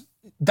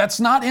that's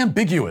not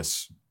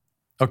ambiguous,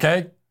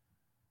 okay?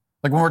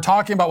 Like when we're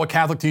talking about what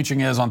Catholic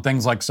teaching is on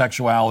things like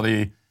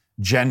sexuality,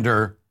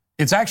 gender,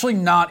 it's actually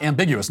not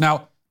ambiguous.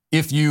 Now,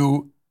 if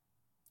you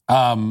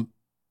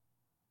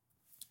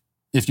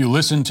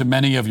listen to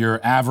many of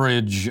your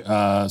average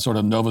sort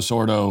of Novus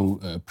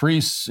Ordo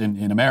priests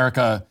in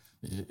America,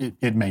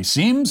 it may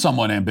seem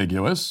somewhat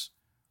ambiguous.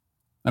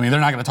 I mean,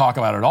 they're not going to talk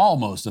about it at all,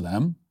 most of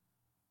them,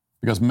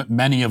 because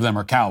many of them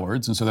are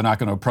cowards, and so they're not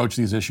going to approach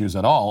these issues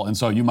at all. And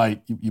so you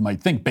might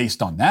think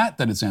based on that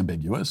it's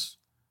ambiguous.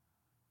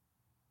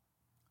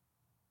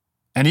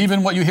 And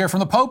even what you hear from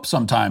the Pope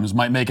sometimes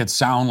might make it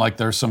sound like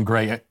there's some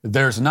gray.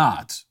 There's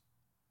not.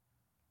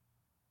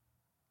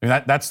 I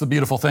mean, that's the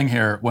beautiful thing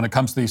here when it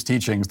comes to these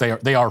teachings.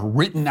 They are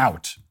written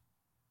out.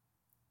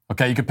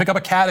 Okay, you could pick up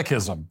a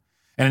catechism,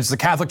 and it's the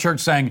Catholic Church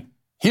saying,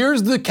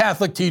 here's the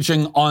Catholic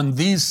teaching on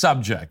these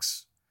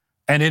subjects.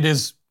 And it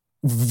is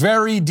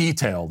very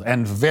detailed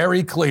and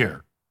very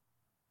clear.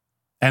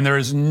 And there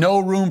is no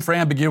room for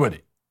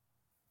ambiguity.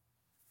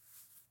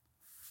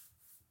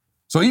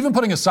 So even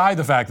putting aside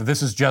the fact that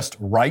this is just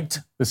right,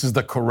 this is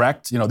the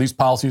correct, these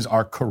policies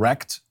are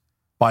correct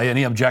by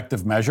any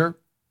objective measure,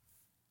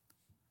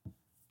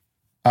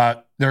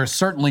 there is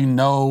certainly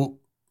no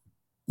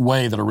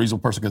way that a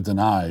reasonable person could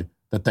deny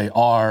that they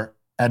are,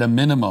 at a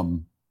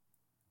minimum,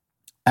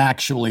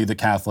 actually the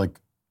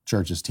Catholic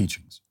Church's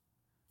teachings.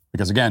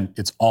 Because again,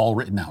 it's all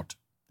written out,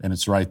 and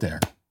it's right there.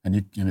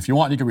 And if you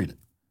want, you can read it.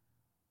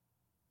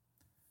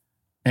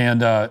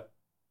 And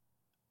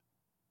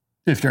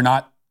if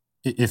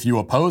you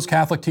oppose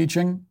Catholic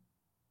teaching,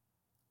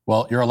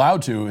 well, you're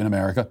allowed to in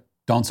America.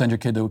 Don't send your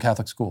kid to a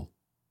Catholic school.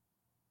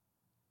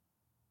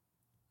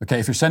 Okay,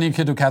 if you're sending your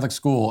kid to a Catholic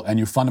school and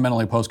you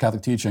fundamentally oppose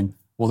Catholic teaching,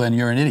 well, then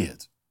you're an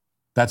idiot.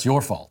 That's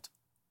your fault.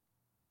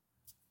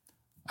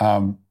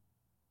 No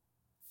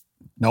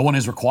one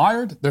is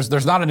required.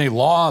 There's not any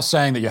law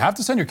saying that you have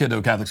to send your kid to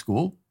a Catholic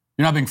school.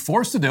 You're not being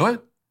forced to do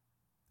it.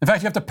 In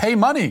fact, you have to pay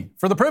money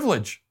for the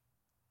privilege.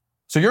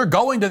 So you're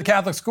going to the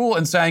Catholic school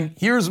and saying,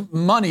 here's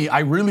money, I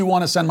really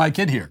want to send my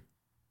kid here.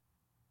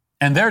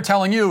 And they're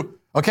telling you,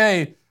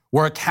 okay,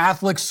 we're a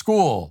Catholic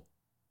school.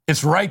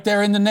 It's right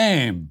there in the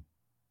name.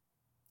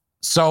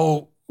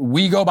 So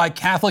we go by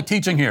Catholic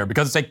teaching here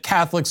because it's a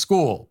Catholic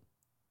school.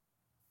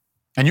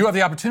 And you have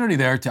the opportunity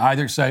there to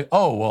either say,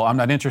 oh, well, I'm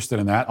not interested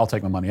in that, I'll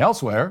take my money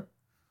elsewhere.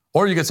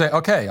 Or you could say,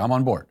 okay, I'm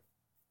on board.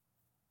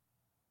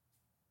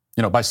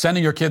 By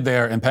sending your kid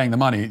there and paying the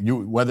money,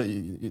 whether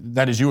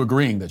that is you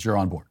agreeing that you're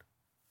on board.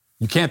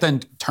 You can't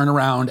then turn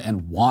around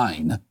and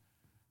whine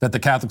that the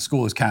Catholic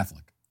school is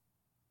Catholic.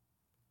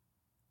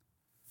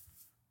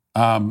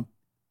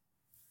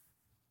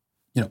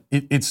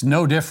 It's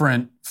no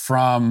different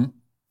from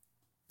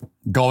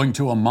going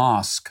to a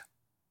mosque,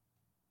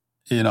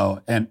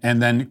 and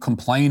then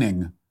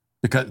complaining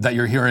because that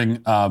you're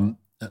hearing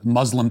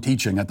Muslim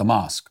teaching at the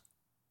mosque.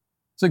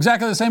 It's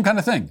exactly the same kind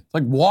of thing. It's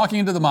like walking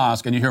into the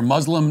mosque and you hear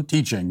Muslim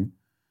teaching,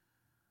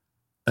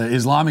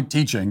 Islamic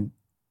teaching,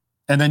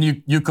 and then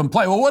you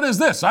complain, well, what is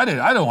this? I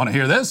don't want to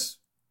hear this.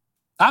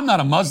 I'm not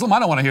a Muslim. I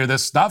don't want to hear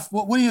this stuff.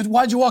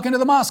 Why'd you walk into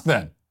the mosque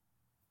then?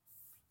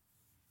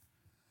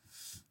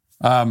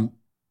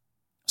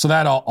 So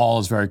that all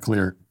is very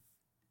clear.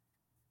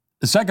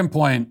 The second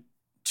point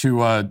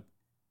to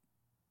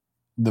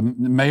the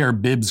Mayor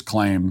Bibb's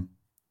claim,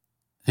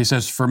 he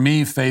says, for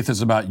me, faith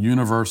is about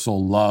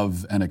universal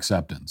love and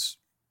acceptance.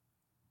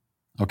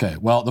 Okay,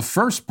 well, the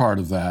first part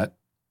of that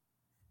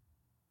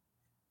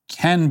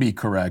can be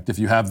correct if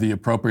you have the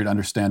appropriate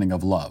understanding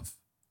of love.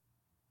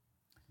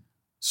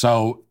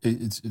 So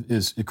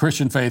is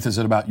Christian faith, is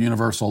it about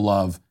universal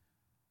love?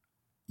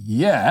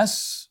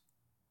 Yes,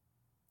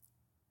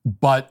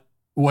 but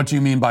what do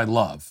you mean by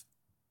love?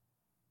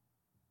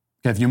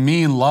 If you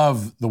mean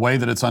love the way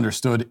that it's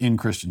understood in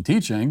Christian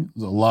teaching,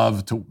 the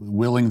love to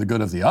willing the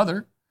good of the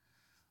other,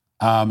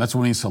 that's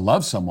what it means to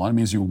love someone. It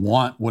means you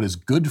want what is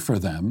good for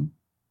them,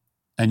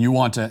 and you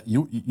want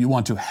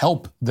to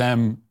help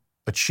them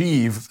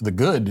achieve the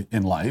good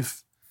in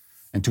life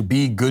and to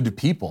be good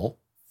people.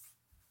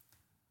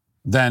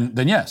 Then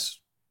yes,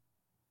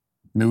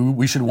 I mean,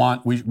 we should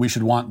want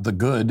the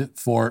good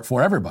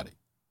for everybody.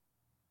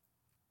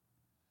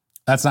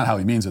 That's not how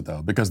he means it,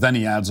 though, because then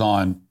he adds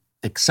on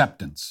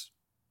acceptance.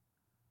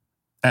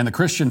 And the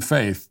Christian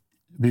faith,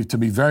 to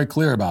be very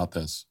clear about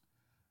this,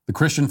 the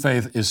Christian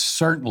faith is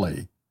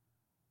certainly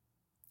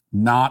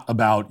not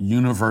about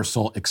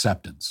universal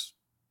acceptance.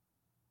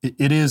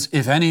 It is,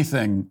 if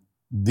anything,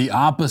 the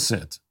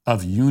opposite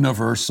of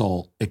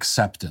universal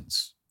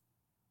acceptance.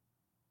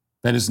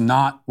 That is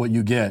not what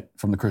you get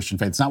from the Christian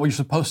faith. It's not what you're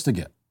supposed to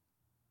get.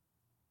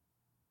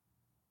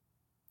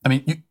 I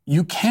mean,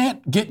 you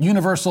can't get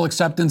universal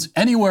acceptance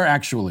anywhere,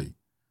 actually,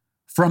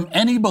 from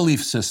any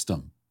belief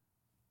system.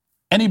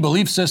 Any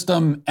belief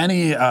system,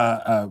 any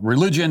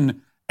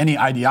religion, any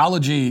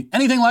ideology,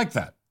 anything like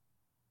that.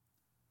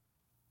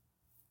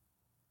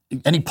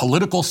 Any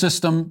political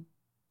system,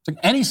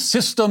 any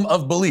system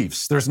of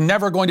beliefs, there's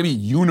never going to be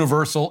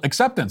universal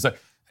acceptance.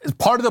 As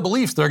part of the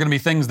beliefs, there are going to be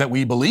things that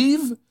we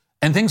believe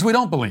and things we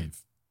don't believe.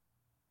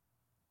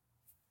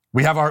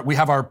 We have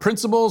our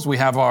principles, we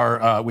have our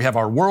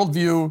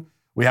worldview,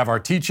 we have our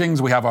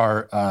teachings, we have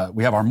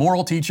our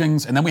moral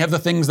teachings, and then we have the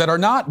things that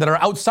are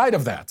outside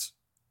of that.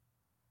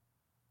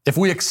 If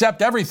we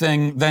accept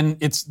everything, then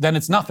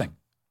it's nothing.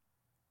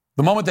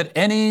 The moment that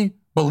any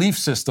belief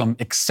system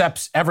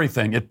accepts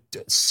everything, it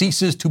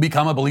ceases to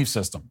become a belief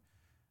system.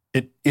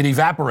 It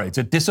evaporates,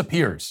 it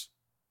disappears.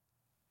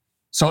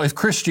 So if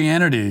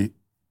Christianity,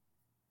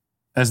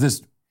 as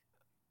this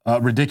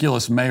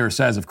ridiculous mayor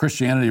says, if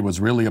Christianity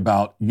was really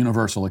about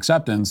universal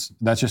acceptance,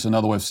 that's just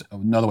another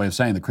way of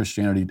saying that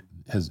Christianity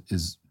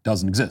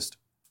doesn't exist.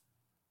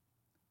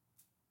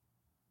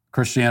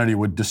 Christianity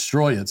would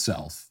destroy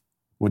itself,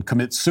 would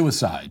commit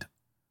suicide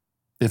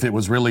if it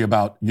was really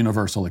about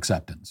universal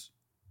acceptance.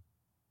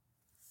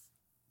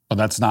 But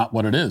that's not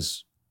what it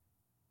is.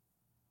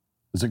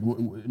 It's like,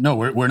 no,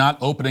 we're not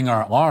opening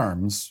our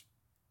arms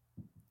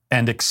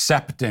and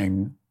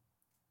accepting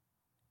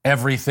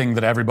everything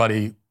that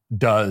everybody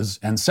does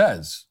and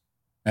says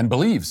and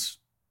believes.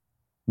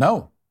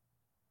 No.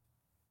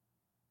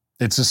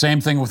 It's the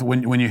same thing with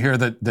when you hear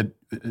that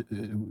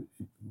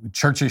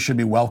churches should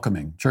be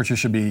welcoming. Churches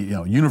should be,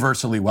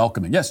 universally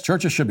welcoming. Yes,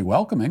 churches should be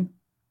welcoming.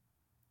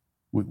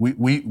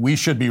 We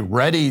should be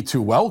ready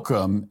to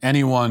welcome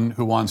anyone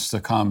who wants to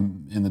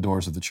come in the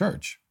doors of the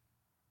church.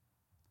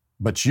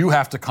 But you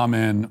have to come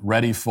in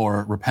ready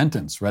for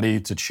repentance, ready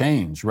to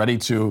change, ready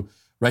to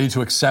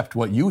accept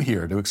what you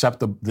hear, to accept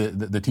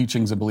the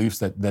teachings and beliefs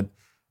that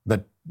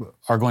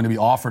are going to be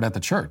offered at the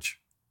church.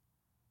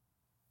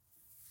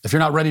 If you're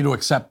not ready to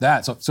accept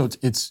that, so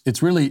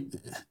it's really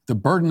the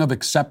burden of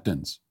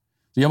acceptance.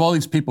 So you have all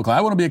these people, I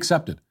want to be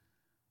accepted.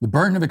 The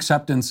burden of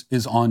acceptance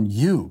is on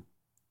you.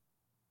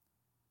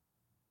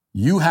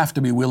 You have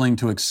to be willing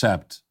to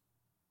accept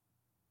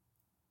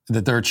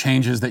that there are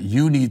changes that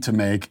you need to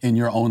make in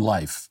your own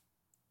life.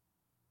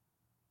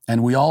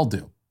 And we all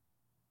do.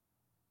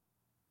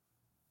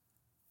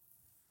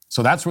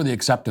 So that's where the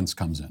acceptance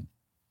comes in.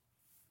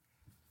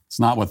 It's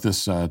not what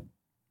this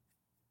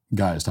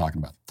guy is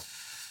talking about.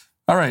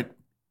 All right.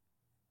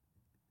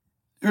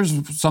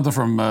 Here's something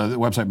from the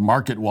website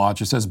Market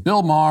Watch. It says,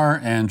 Bill Maher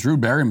and Drew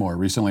Barrymore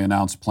recently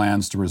announced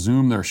plans to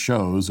resume their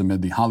shows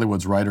amid the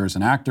Hollywood's writers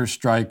and actors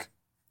strike,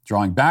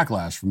 drawing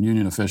backlash from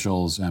union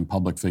officials and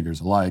public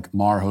figures alike.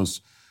 Maher hosts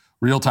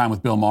Real Time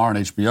with Bill Maher on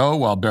HBO,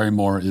 while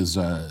Barrymore is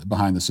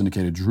behind the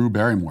syndicated Drew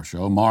Barrymore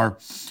Show. Maher,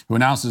 who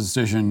announced his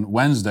decision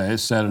Wednesday,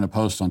 said in a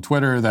post on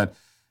Twitter that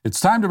it's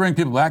time to bring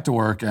people back to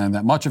work and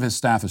that much of his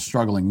staff is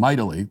struggling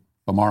mightily.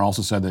 But Maher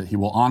also said that he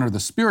will honor the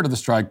spirit of the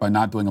strike by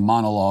not doing a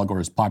monologue or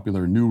his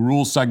popular New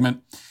Rules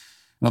segment.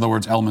 In other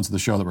words, elements of the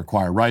show that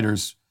require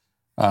writers.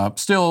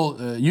 Still,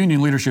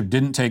 union leadership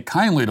didn't take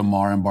kindly to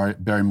Maher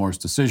and Barrymore's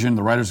decision.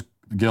 The Writers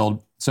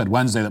Guild said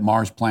Wednesday that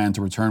Maher's plan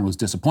to return was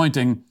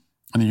disappointing,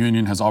 and the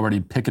union has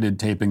already picketed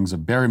tapings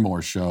of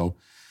Barrymore's show.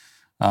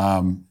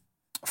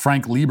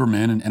 Frank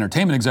Lieberman, an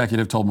entertainment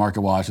executive, told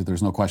Market Watch that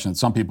there's no question that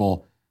some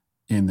people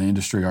in the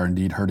industry are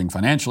indeed hurting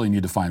financially,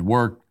 need to find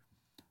work.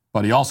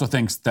 But he also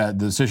thinks that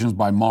the decisions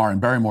by Maher and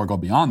Barrymore go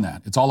beyond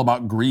that. It's all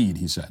about greed,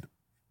 he said.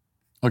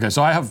 Okay,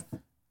 so I have,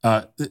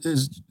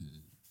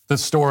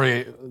 this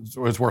story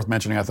was worth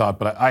mentioning, I thought,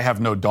 but I have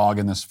no dog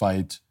in this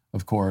fight,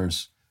 of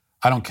course.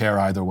 I don't care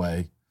either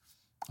way.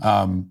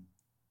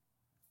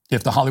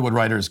 If the Hollywood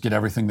writers get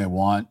everything they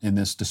want in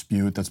this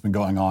dispute that's been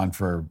going on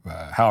for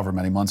however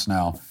many months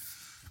now,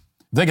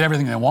 if they get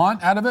everything they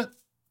want out of it,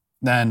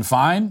 then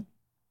fine.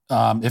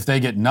 If they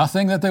get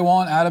nothing that they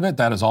want out of it,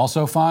 that is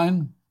also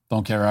fine.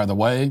 Don't care either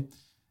way.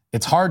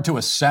 It's hard to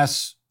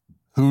assess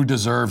who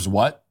deserves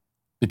what,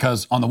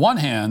 because on the one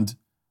hand,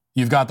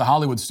 you've got the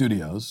Hollywood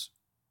studios,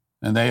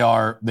 and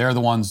they're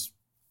the ones,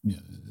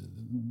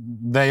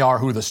 they are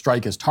who the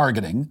strike is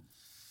targeting.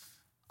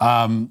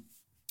 And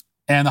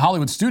the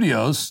Hollywood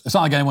studios, it's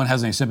not like anyone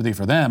has any sympathy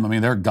for them. I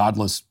mean, they're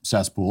godless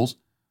cesspools.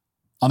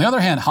 On the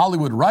other hand,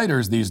 Hollywood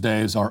writers these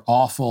days are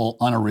awful,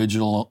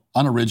 unoriginal,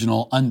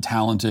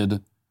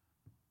 untalented.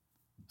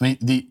 I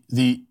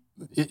mean,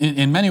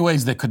 in many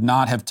ways, they could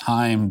not have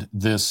timed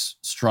this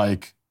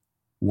strike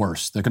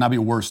worse. There could not be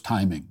worse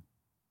timing,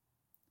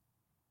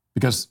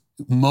 because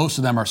most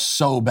of them are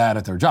so bad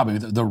at their job. I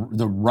mean, the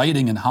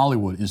writing in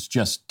Hollywood is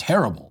just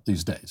terrible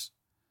these days.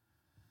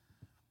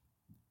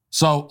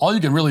 So all you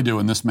can really do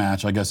in this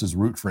match, I guess, is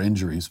root for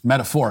injuries,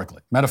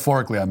 metaphorically.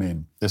 Metaphorically, I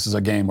mean, this is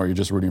a game where you're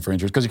just rooting for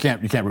injuries because you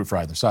can't root for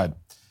either side.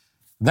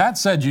 That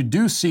said, you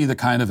do see the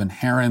kind of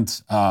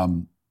inherent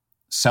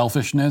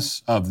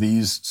selfishness of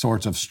these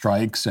sorts of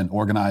strikes and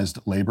organized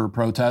labor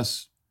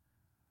protests,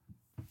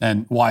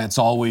 and why it's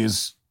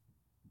always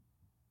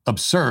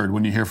absurd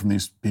when you hear from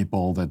these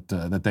people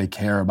that they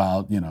care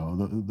about, you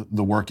know,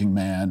 the working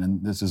man,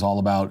 and this is all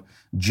about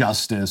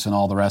justice and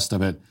all the rest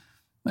of it.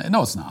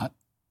 No, it's not.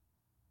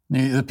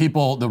 The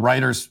people, the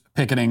writers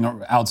picketing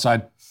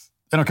outside,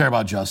 they don't care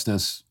about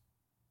justice.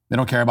 They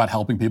don't care about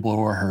helping people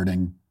who are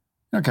hurting.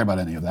 They don't care about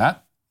any of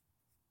that.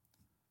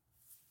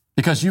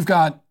 Because you've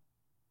got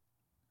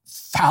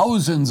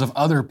thousands of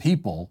other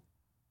people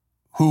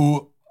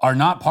who are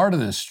not part of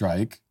this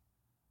strike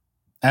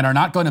and are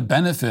not going to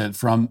benefit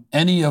from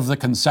any of the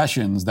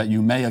concessions that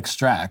you may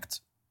extract.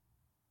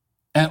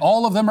 And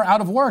all of them are out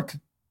of work.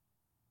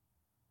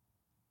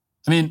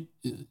 I mean,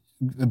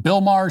 Bill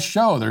Maher's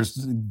show, there's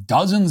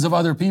dozens of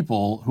other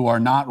people who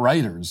are not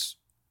writers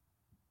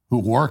who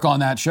work on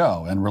that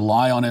show and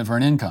rely on it for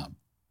an income,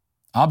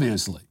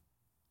 obviously.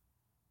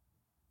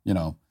 You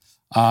know,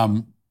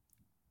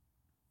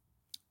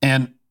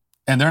 and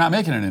they're not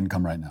making an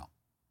income right now.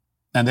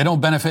 And they don't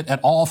benefit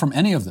at all from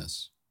any of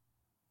this.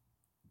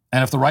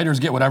 And if the writers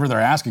get whatever they're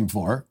asking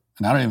for,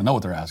 and I don't even know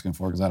what they're asking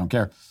for because I don't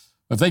care,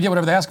 but if they get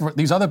whatever they ask for,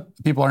 these other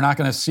people are not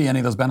going to see any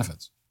of those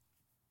benefits.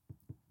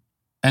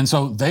 And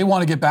so they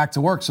want to get back to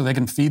work so they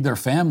can feed their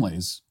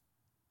families.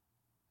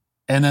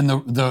 And then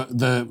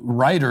the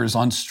writers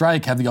on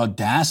strike have the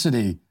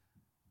audacity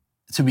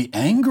to be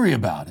angry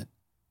about it.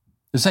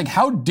 They're saying,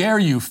 how dare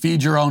you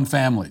feed your own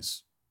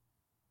families?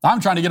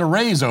 I'm trying to get a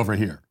raise over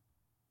here.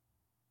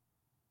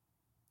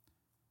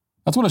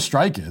 That's what a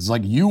strike is.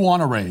 Like, you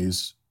want a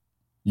raise,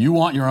 you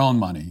want your own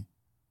money,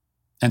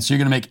 and so you're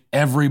going to make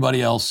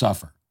everybody else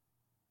suffer.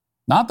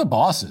 Not the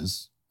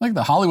bosses. Like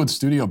the Hollywood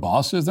studio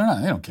bosses, they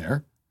don't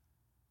care.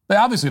 They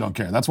obviously don't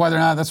care. That's why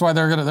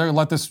they're gonna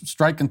let this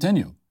strike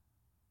continue.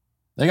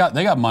 They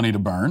got money to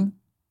burn.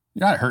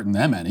 You're not hurting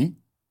them any.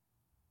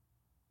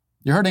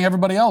 You're hurting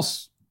everybody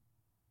else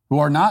who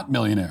are not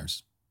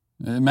millionaires.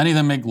 Many of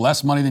them make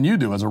less money than you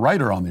do as a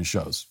writer on these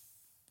shows.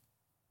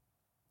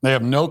 They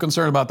have no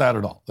concern about that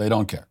at all. They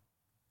don't care.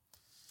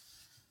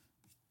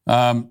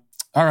 All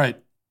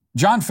right.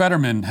 John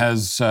Fetterman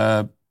has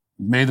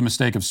made the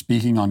mistake of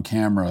speaking on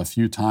camera a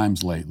few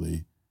times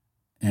lately.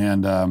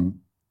 And,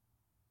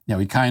 you know,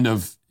 he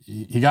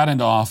got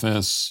into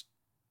office,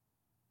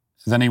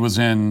 then he was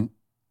in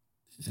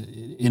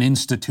an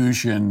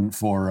institution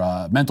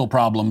for mental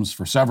problems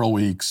for several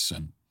weeks.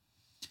 And,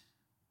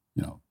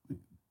 you know,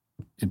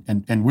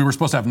 and we were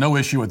supposed to have no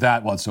issue with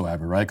that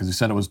whatsoever, right? Because he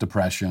said it was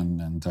depression.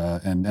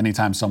 And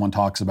anytime someone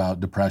talks about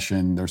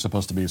depression, there's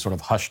supposed to be sort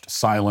of hushed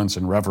silence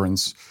and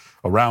reverence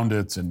around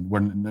it, and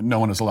when no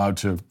one is allowed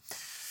to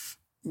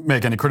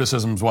make any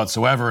criticisms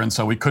whatsoever. And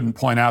so we couldn't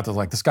point out that,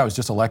 like, this guy was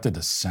just elected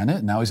to Senate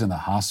and now he's in the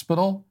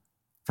hospital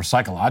for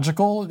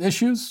psychological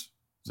issues.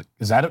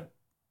 Is that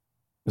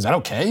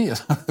okay?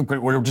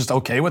 We're just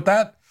okay with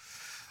that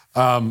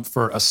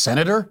for a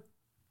senator?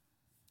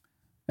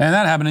 And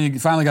that happened, and he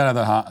finally got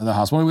out of the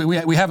hospital.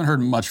 We haven't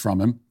heard much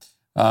from him,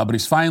 but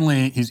he's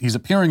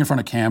appearing in front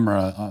of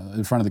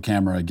the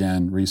camera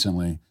again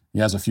recently. He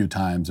has a few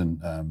times,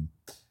 and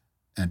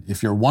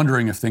if you're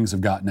wondering if things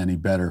have gotten any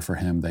better for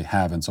him, they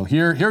haven't. So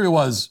here he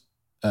was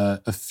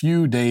a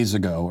few days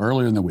ago,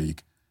 earlier in the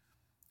week,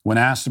 when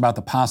asked about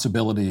the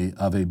possibility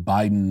of a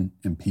Biden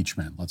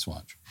impeachment. Let's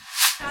watch.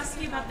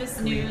 Ask you about this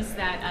news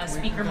that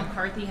Speaker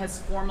McCarthy has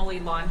formally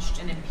launched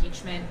an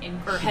impeachment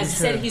or has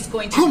said he's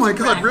going to. Oh my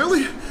God,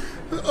 really?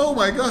 Oh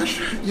my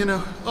gosh,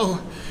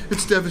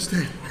 it's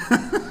devastating.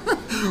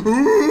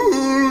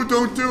 Ooh,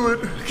 don't do it.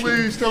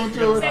 Please don't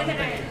do it.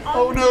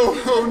 Oh no.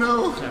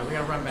 So we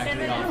gotta run back to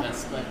the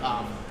office, but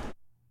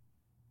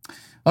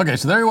Okay,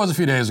 so there he was a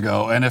few days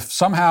ago, and if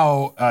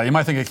somehow, you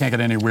might think it can't get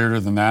any weirder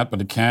than that,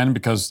 but it can,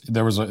 because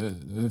there was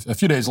a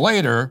few days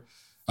later,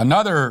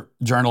 another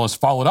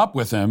journalist followed up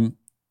with him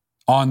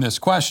on this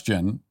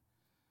question,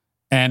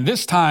 and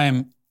this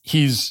time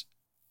he's,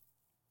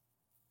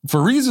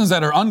 for reasons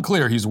that are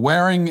unclear, he's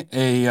wearing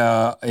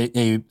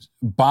a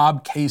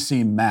Bob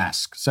Casey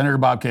mask, Senator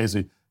Bob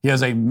Casey. He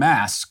has a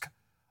mask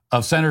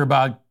of Senator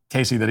Bob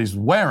Casey that he's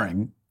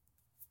wearing,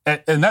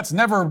 and that's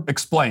never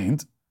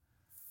explained.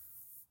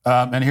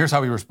 And here's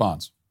how he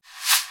responds.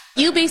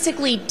 You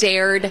basically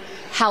dared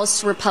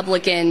House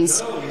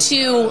Republicans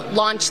to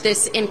launch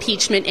this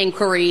impeachment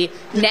inquiry.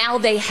 Now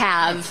they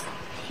have.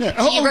 Yeah.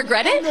 Do you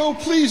regret it? No,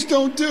 please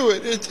don't do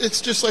it.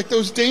 It's just like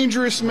those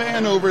dangerous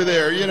men over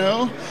there,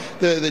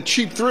 the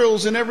cheap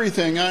thrills and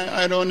everything.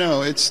 I don't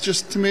know. It's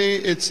just, to me,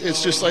 it's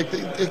just like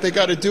if they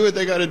got to do it,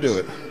 they got to do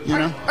it.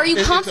 Are you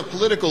It's a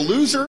political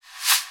loser.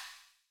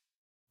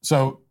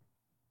 So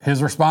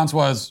his response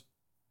was,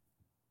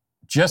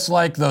 just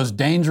like those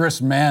dangerous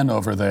men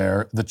over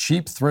there, the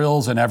cheap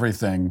thrills and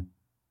everything,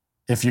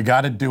 if you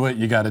got to do it,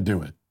 you got to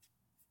do it.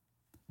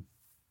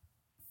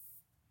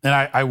 And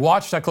I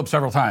watched that clip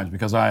several times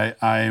because I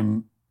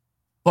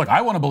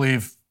want to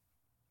believe,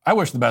 I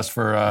wish the best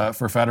for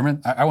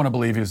Fetterman. I want to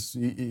believe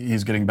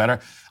he's getting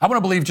better. I want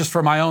to believe, just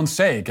for my own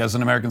sake as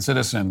an American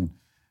citizen,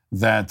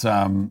 that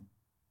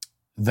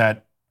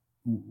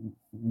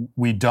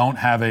we don't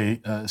have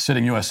a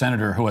sitting U.S.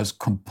 senator who has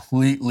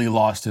completely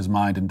lost his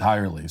mind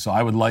entirely. So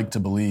I would like to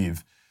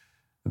believe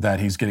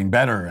that he's getting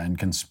better and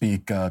can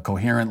speak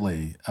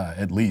coherently,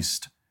 at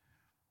least.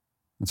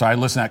 And so I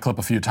listened to that clip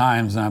a few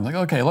times, and I'm like,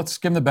 okay, let's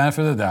give him the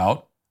benefit of the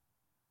doubt.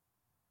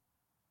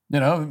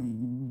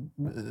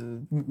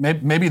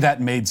 Maybe that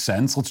made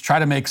sense. Let's try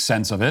to make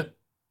sense of it.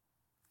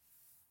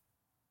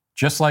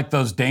 Just like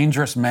those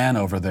dangerous men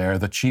over there,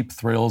 the cheap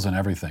thrills and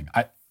everything.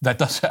 I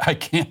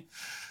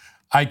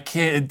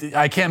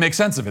can't make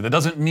sense of it. That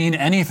doesn't mean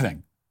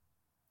anything.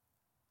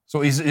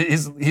 So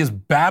he's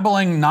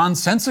babbling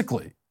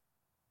nonsensically.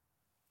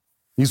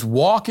 He's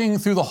walking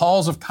through the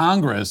halls of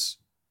Congress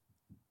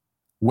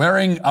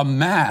wearing a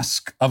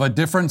mask of a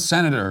different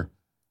senator,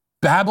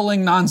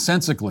 babbling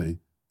nonsensically,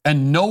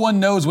 and no one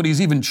knows what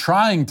he's even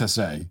trying to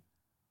say.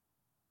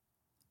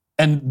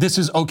 And this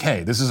is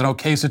okay. This is an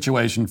okay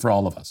situation for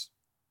all of us.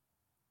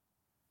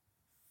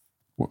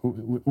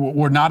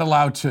 We're not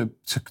allowed to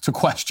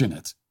question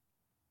it.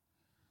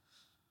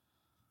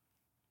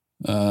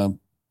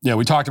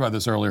 We talked about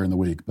this earlier in the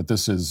week, but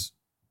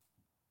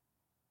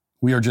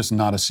we are just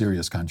not a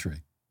serious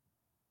country.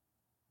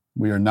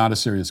 We are not a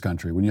serious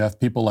country. When you have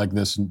people like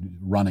this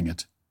running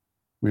it,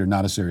 we are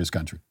not a serious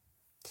country.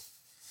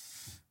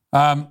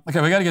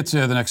 Okay, we got to get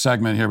to the next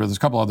segment here, but there's a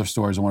couple other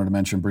stories I wanted to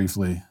mention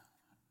briefly,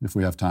 if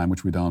we have time,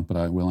 which we don't, but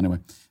I will anyway.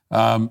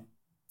 I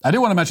did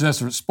want to mention this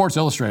for Sports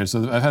Illustrated,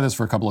 so I've had this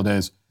for a couple of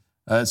days.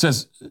 It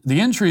says, the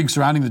intrigue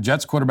surrounding the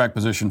Jets quarterback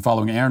position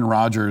following Aaron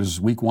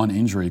Rodgers' Week 1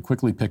 injury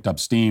quickly picked up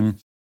steam.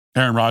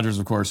 Aaron Rodgers,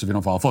 of course, if you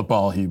don't follow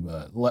football, he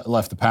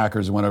left the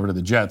Packers and went over to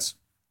the Jets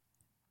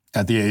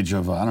at the age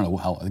of, I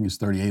think he's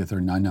 38 or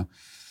 39 now.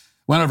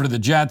 Went over to the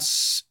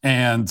Jets,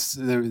 and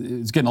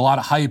it's getting a lot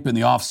of hype in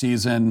the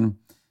offseason.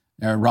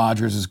 Aaron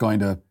Rodgers is going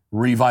to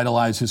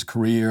revitalize his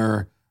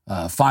career.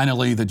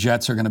 Finally, the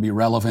Jets are going to be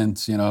relevant,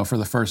 for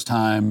the first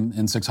time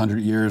in 600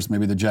 years.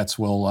 Maybe the Jets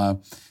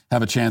will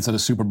have a chance at a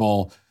Super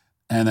Bowl.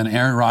 And then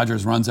Aaron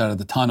Rodgers runs out of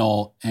the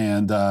tunnel,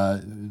 and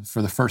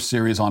for the first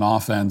series on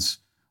offense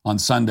on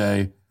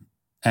Sunday,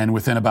 and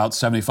within about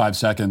 75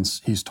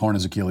 seconds, he's torn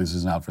his Achilles.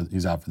 He's out for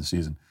the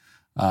season,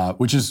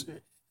 which is,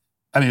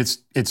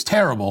 it's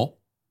terrible.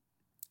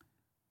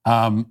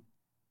 But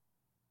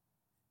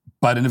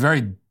in a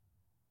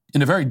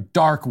very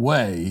dark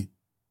way,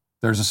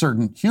 there's a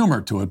certain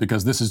humor to it,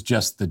 because this is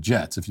just the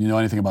Jets. If you know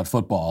anything about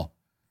football,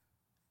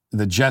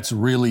 the Jets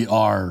really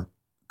are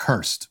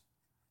cursed.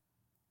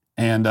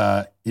 And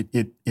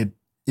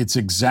it's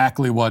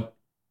exactly what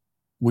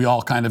we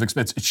all kind of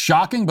expect. It's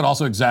shocking, but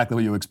also exactly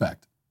what you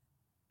expect.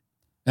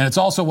 And it's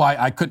also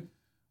why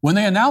when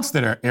they announced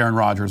that Aaron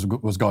Rodgers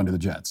was going to the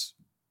Jets,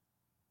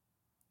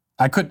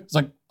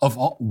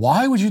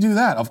 why would you do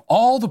that? Of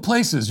all the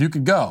places you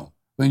could go,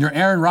 when you're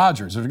Aaron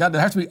Rodgers, there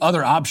has to be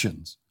other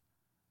options,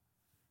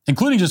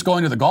 including just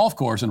going to the golf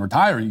course and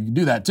retiring. You can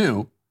do that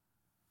too.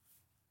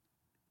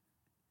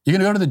 You're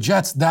going to go to the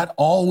Jets. That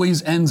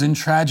always ends in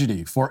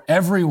tragedy for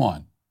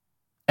everyone.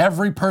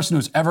 Every person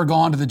who's ever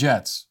gone to the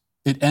Jets,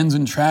 it ends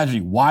in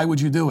tragedy. Why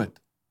would you do it?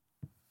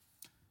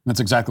 And that's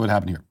exactly what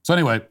happened here. So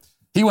anyway,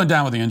 he went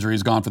down with the injury.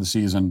 He's gone for the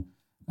season.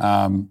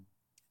 And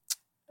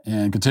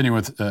continuing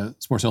with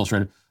Sports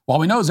Illustrated, while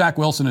we know Zach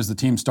Wilson is the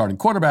team's starting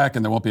quarterback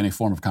and there won't be any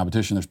form of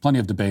competition, there's plenty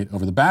of debate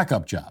over the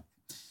backup job.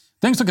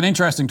 Things took an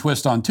interesting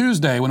twist on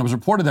Tuesday when it was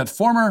reported that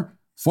former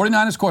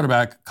 49ers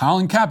quarterback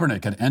Colin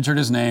Kaepernick had entered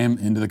his name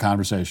into the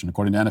conversation.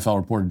 According to NFL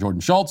reporter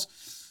Jordan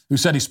Schultz, who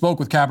said he spoke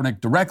with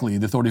Kaepernick directly,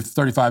 the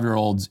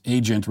 35-year-old's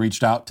agent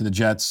reached out to the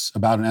Jets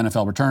about an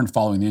NFL return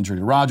following the injury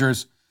to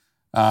Rodgers.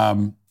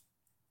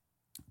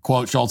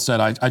 Quote, Schultz said,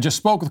 I just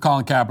spoke with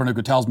Colin Kaepernick,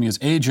 who tells me his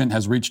agent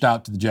has reached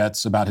out to the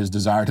Jets about his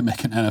desire to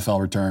make an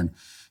NFL return.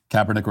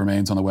 Kaepernick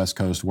remains on the West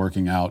Coast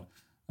working out.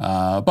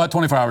 But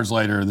 24 hours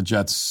later, the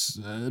Jets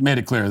made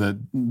it clear that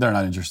they're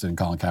not interested in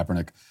Colin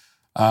Kaepernick.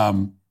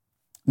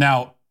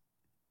 Now,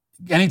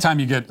 anytime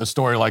you get a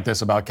story like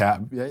this about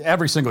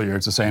every single year,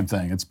 it's the same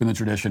thing. It's been the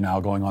tradition now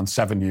going on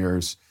 7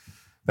 years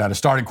that a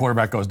starting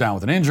quarterback goes down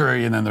with an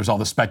injury, and then there's all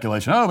this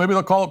speculation, maybe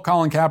they'll call up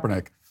Colin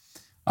Kaepernick.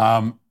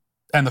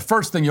 And the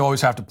first thing you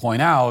always have to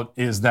point out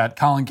is that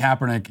Colin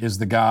Kaepernick is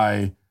the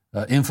guy,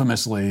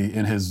 infamously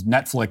in his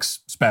Netflix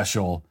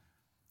special,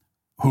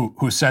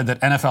 who said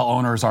that NFL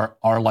owners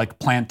are like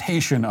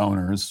plantation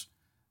owners,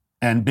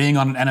 and being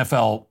on an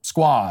NFL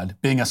squad,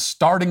 being a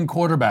starting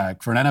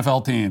quarterback for an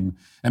NFL team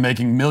and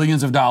making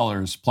millions of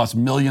dollars plus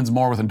millions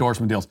more with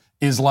endorsement deals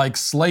is like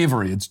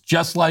slavery. It's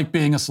just like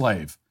being a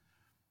slave.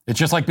 It's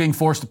just like being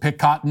forced to pick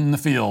cotton in the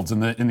fields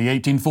in the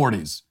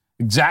 1840s.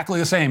 Exactly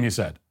the same, he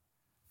said.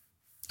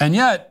 And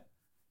yet,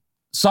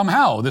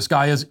 somehow, this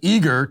guy is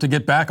eager to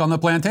get back on the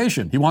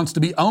plantation. He wants to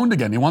be owned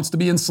again. He wants to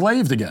be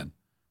enslaved again.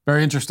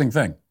 Very interesting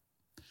thing.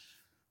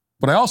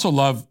 But I also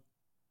love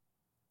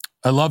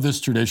this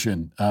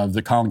tradition of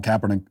the Colin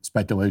Kaepernick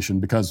speculation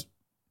because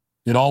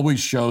it always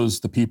shows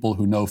the people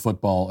who know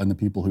football and the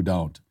people who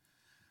don't.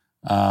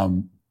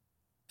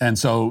 And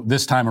so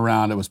this time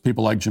around, it was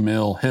people like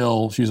Jamil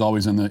Hill. She's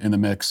always in the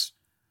mix.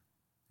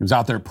 He was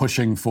out there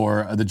pushing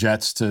for the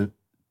Jets to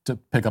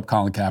pick up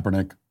Colin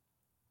Kaepernick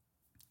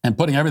and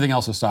putting everything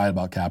else aside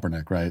about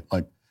Kaepernick, right?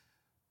 Like,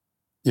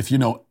 if you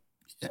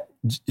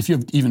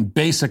have even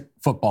basic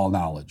football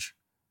knowledge,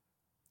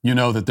 you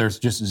know that there's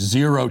just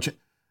zero. He's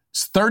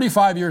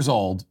 35 years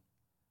old.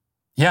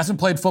 He hasn't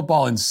played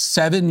football in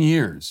 7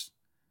 years.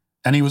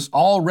 And he was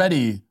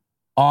already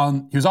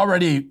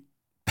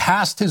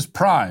past his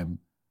prime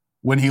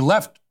when he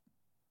left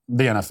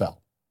the NFL.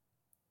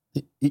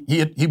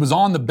 He was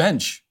on the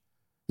bench.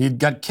 He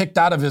got kicked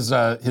out of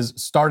his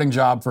starting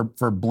job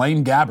for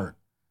Blaine Gabbert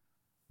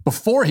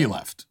before he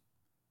left.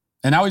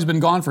 And now he's been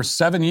gone for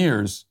 7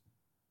 years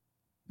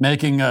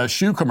making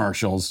shoe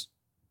commercials.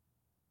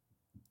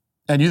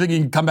 And you think he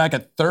can come back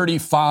at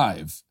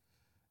 35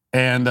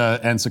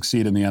 and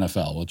succeed in the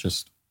NFL? Well, it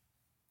just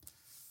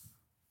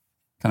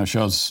kind of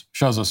shows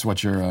us what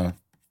the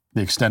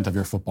extent of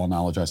your football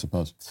knowledge, I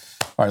suppose.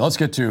 All right, let's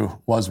get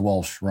to Was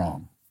Walsh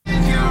Wrong?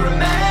 If you're a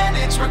man,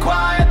 it's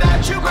required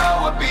that you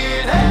grow a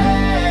beard.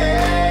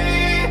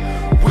 Hey,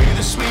 we're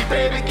the Sweet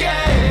Baby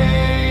Gang.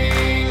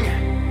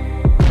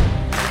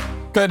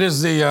 That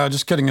is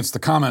just kidding, it's the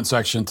comment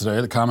section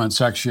today. The comment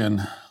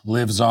section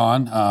lives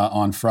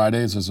on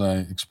Fridays, as I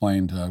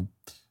explained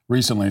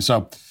recently.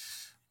 So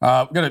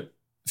we've got a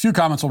few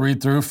comments we'll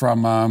read through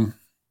from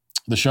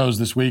the shows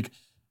this week.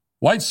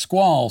 White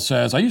Squall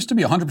says, I used to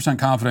be 100%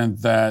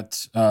 confident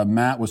that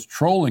Matt was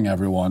trolling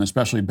everyone,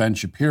 especially Ben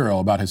Shapiro,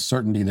 about his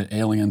certainty that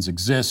aliens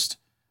exist,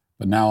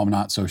 but now I'm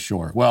not so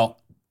sure. Well,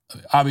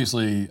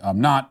 obviously, I'm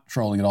not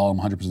trolling at all. I'm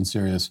 100%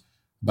 serious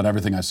about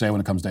everything I say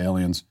when it comes to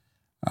aliens.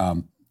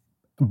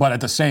 But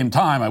at the same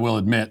time, I will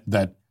admit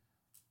that,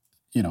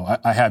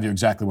 I have you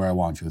exactly where I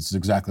want you. This is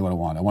exactly what I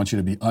want. I want you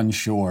to be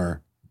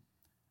unsure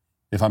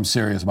if I'm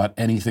serious about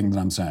anything that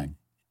I'm saying.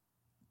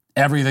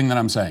 Everything that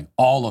I'm saying,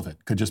 all of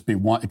it could just be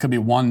one. It could be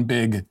one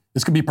big,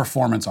 this could be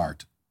performance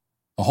art.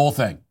 The whole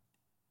thing.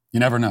 You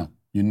never know.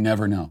 You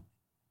never know.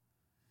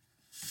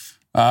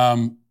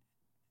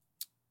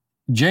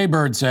 Jay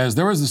Bird says,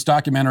 there was this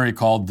documentary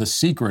called The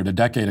Secret a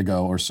decade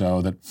ago or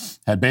so that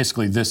had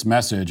basically this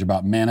message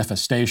about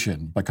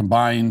manifestation, but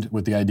combined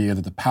with the idea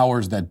that the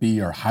powers that be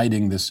are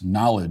hiding this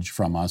knowledge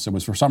from us. It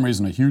was for some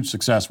reason a huge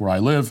success where I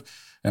live,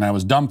 and I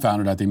was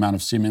dumbfounded at the amount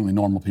of seemingly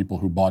normal people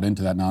who bought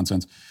into that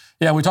nonsense.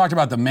 Yeah, we talked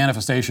about the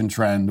manifestation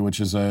trend, which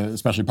is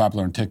especially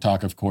popular on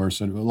TikTok, of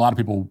course. A lot of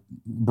people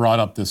brought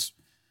up this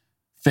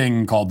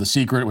thing called The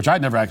Secret, which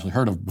I'd never actually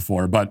heard of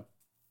before, but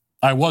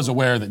I was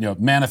aware that,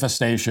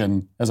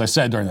 manifestation, as I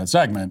said during that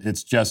segment,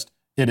 it's just,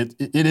 it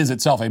is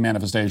itself a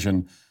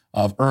manifestation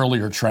of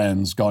earlier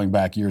trends going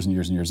back years and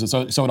years and years.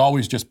 So it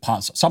always just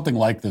something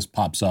like this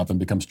pops up and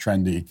becomes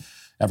trendy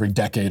every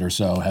decade or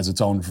so, has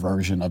its own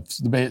version of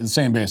the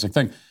same basic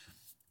thing.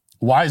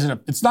 Why is it?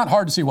 It's not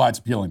hard to see why it's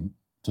appealing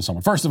to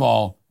someone. First of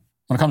all,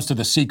 when it comes to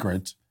The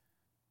Secret,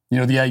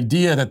 the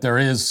idea that there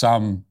is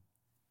some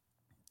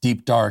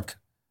deep, dark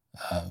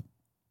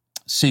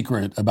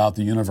secret about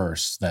the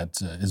universe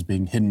that is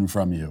being hidden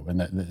from you, and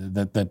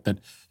that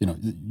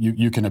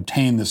you can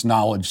obtain this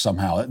knowledge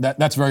somehow.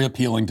 That's very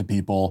appealing to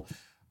people.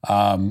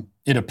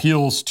 It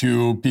appeals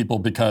to people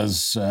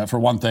because, for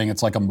one thing,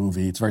 it's like a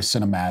movie. It's very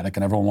cinematic,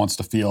 and everyone wants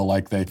to feel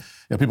like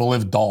people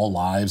live dull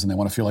lives, and they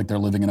want to feel like they're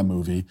living in a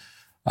movie.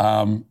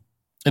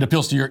 It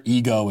appeals to your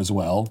ego as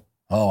well.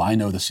 Oh, I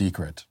know the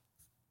secret.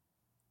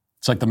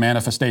 It's like the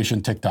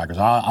manifestation TikTokers.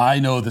 I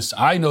know this.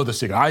 I know the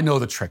secret. I know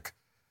the trick.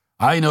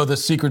 I know the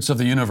secrets of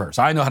the universe.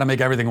 I know how to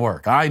make everything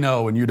work. I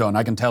know and you don't.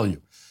 I can tell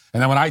you.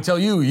 And then when I tell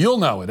you, you'll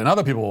know it and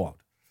other people won't.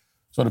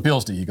 So it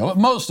appeals to ego. But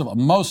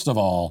most of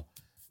all,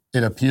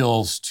 it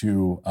appeals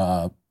to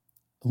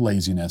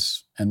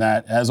laziness. And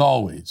that, as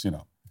always,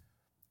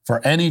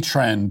 for any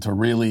trend to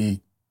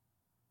really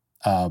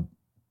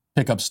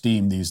pick up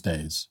steam these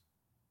days,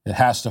 it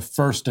has to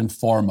first and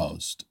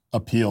foremost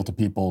appeal to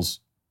people's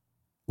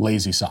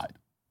lazy side.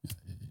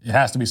 It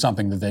has to be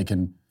something that they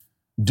can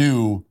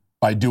do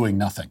by doing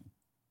nothing.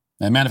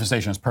 And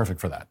manifestation is perfect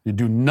for that. You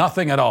do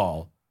nothing at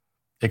all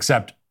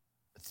except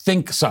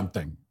think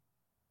something,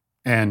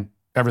 and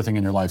everything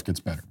in your life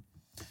gets better.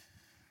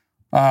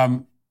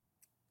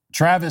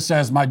 Travis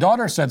says, my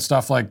daughter said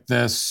stuff like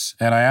this,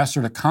 and I asked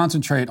her to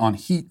concentrate on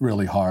heat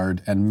really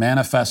hard and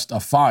manifest a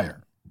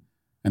fire.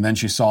 And then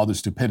she saw the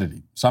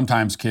stupidity.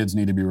 Sometimes kids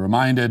need to be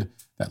reminded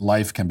that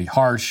life can be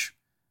harsh,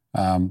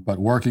 but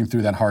working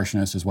through that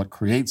harshness is what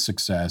creates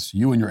success.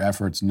 You and your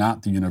efforts,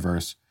 not the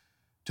universe.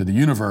 To the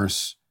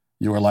universe,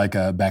 you are like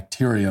a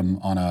bacterium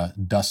on a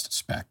dust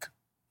speck.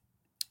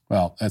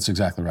 Well, that's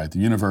exactly right. The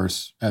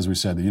universe, as we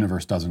said, the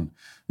universe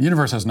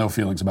has no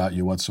feelings about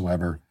you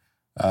whatsoever.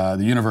 The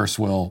universe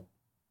will,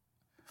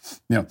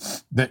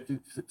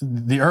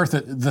 the earth,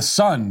 the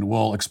sun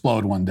will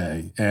explode one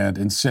day and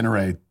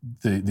incinerate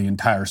the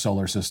entire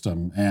solar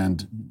system,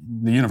 and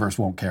the universe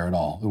won't care at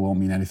all. It won't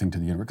mean anything to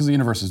the universe because the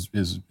universe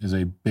is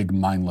a big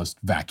mindless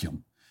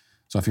vacuum.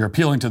 So if you're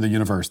appealing to the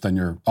universe, then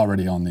you're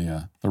already on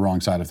the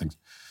wrong side of things.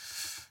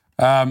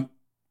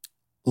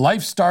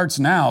 Life starts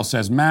now,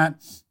 says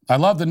Matt. I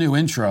love the new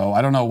intro.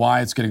 I don't know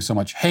why it's getting so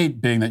much hate,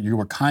 being that you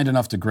were kind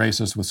enough to grace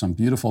us with some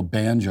beautiful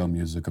banjo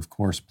music, of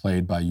course,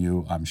 played by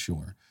you, I'm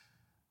sure.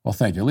 Well,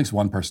 thank you. At least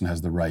one person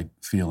has the right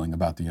feeling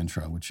about the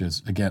intro, which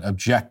is, again,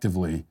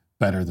 objectively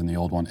better than the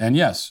old one. And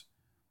yes,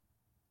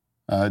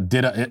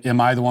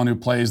 am I the one who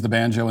plays the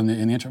banjo in the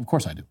intro? Of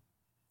course I do.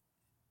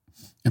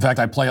 In fact,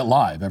 I play it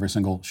live every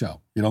single show.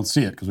 You don't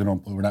see it because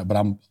we're not,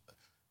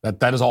 but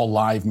that is all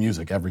live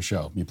music every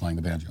show, me playing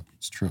the banjo.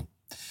 It's true.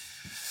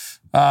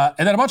 And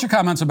then a bunch of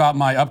comments about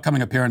my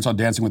upcoming appearance on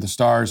Dancing with the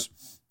Stars.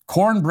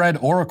 Cornbread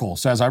Oracle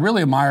says, I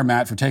really admire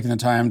Matt for taking the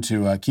time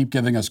to keep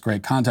giving us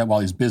great content while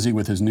he's busy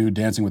with his new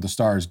Dancing with the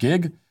Stars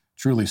gig.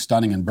 Truly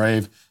stunning and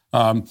brave.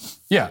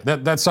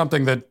 That's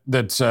something that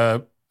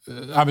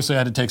obviously I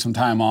had to take some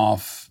time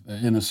off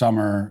in the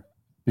summer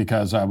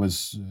because I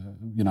was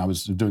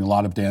doing a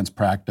lot of dance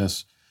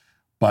practice.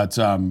 But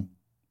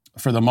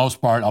for the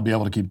most part, I'll be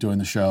able to keep doing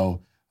the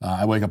show.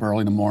 I wake up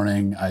early in the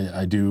morning.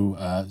 I do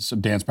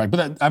some dance practice,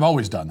 but I've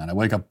always done that. I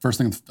wake up, first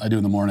thing I do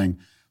in the morning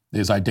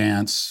is I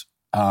dance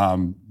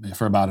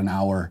for about an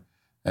hour.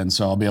 And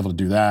so I'll be able to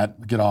do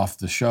that, get off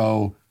the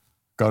show,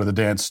 go to the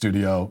dance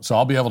studio. So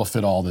I'll be able to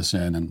fit all this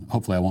in, and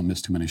hopefully I won't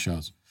miss too many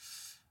shows.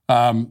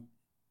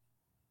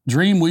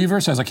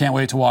 Dreamweaver says, I can't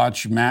wait to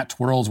watch Matt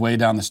twirl his way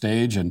down the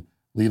stage and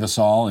leave us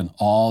all in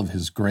awe of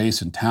his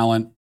grace and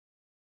talent.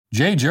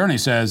 Jay Journey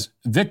says,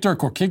 Victor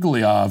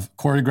Korkigliov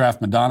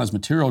choreographed Madonna's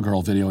Material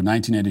Girl video in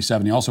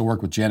 1987. He also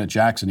worked with Janet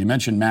Jackson. He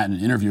mentioned Matt in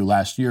an interview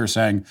last year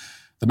saying,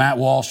 the Matt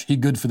Walsh, he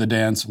good for the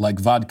dance. Like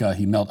vodka,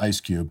 he melt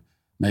ice cube.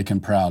 Make him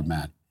proud,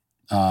 Matt.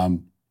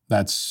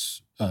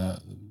 That's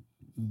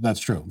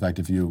true. In fact,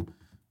 if you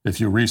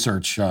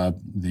research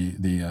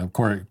the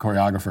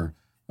choreographer,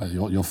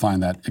 you'll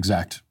find that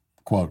exact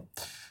quote.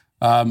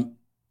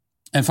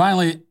 And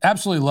finally,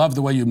 absolutely love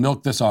the way you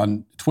milked this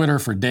on Twitter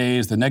for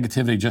days. The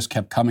negativity just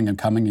kept coming and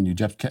coming, and you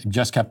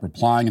just kept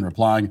replying and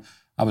replying.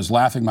 I was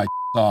laughing my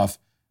off,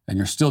 and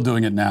you're still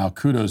doing it now.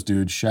 Kudos,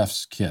 dude.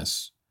 Chef's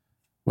kiss.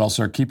 Well,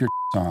 sir, keep your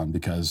on,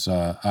 because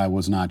I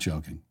was not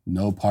joking.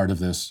 No part of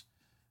this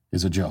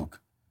is a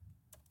joke.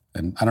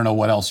 And I don't know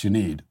what else you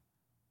need.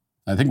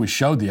 I think we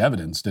showed the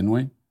evidence, didn't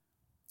we?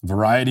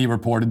 Variety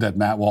reported that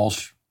Matt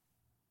Walsh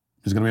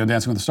is going to be on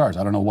Dancing with the Stars.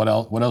 I don't know what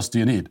else do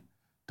you need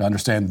to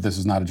understand that this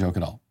is not a joke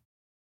at all.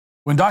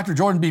 When Dr.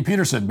 Jordan B.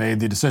 Peterson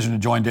made the decision to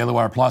join Daily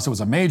Wire Plus, it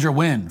was a major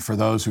win for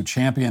those who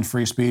champion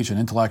free speech and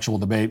intellectual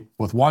debate.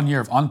 With 1 year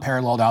of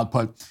unparalleled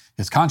output,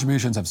 his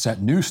contributions have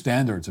set new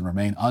standards and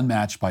remain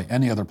unmatched by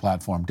any other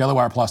platform. Daily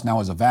Wire Plus now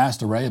has a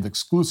vast array of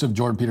exclusive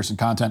Jordan Peterson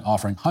content,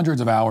 offering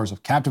hundreds of hours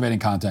of captivating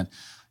content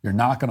you're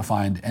not going to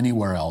find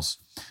anywhere else.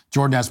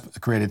 Jordan has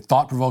created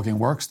thought-provoking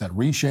works that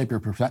reshape your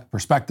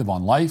perspective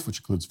on life, which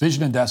includes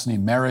Vision and Destiny,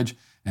 Marriage,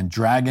 and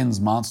Dragons,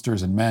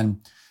 Monsters, and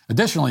Men.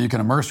 Additionally, you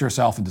can immerse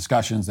yourself in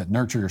discussions that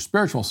nurture your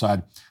spiritual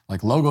side,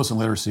 like Logos and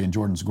Literacy in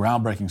Jordan's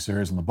groundbreaking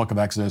series on the Book of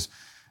Exodus.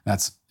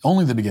 That's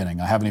only the beginning.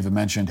 I haven't even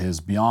mentioned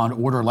his Beyond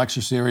Order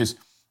lecture series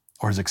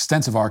or his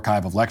extensive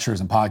archive of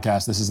lectures and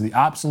podcasts. This is the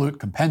absolute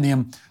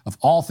compendium of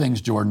all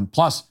things Jordan.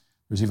 Plus,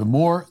 there's even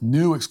more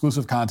new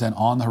exclusive content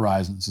on the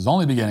horizon. This is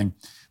only the beginning.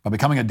 By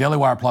becoming a Daily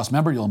Wire Plus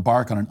member, you'll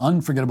embark on an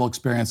unforgettable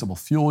experience that will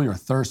fuel your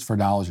thirst for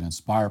knowledge and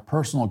inspire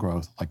personal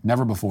growth like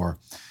never before.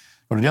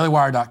 Go to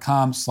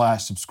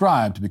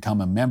dailywire.com/subscribe to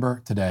become a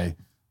member today.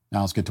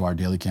 Now let's get to our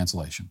daily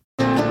cancellation.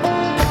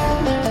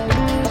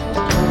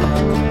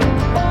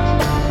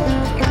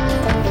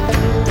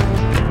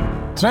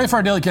 Today for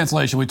our daily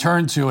cancellation, we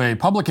turn to a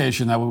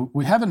publication that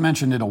we haven't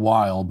mentioned in a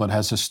while, but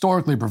has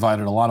historically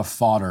provided a lot of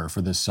fodder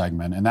for this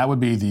segment, and that would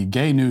be the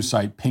gay news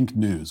site Pink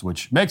News,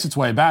 which makes its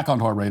way back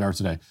onto our radar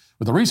today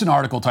with a recent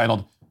article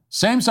titled,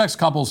 Same-Sex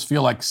Couples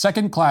Feel Like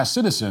Second-Class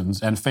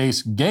Citizens and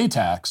Face Gay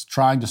Tax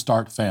Trying to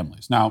Start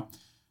Families. Now,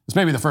 this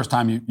may be the first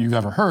time you've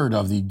ever heard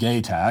of the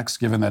gay tax,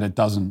 given that it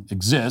doesn't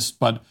exist,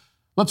 but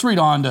let's read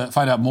on to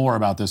find out more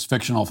about this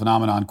fictional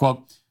phenomenon.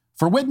 Quote,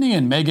 for Whitney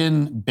and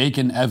Megan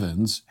Bacon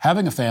Evans,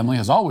 having a family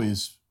was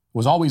always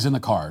in the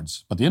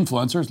cards, but the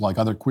influencers, like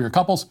other queer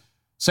couples,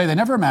 say they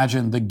never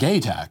imagined the gay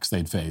tax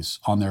they'd face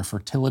on their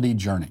fertility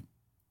journey.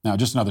 Now,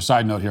 just another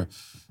side note here,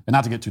 and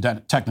not to get too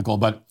technical,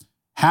 but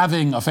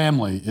having a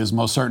family is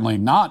most certainly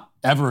not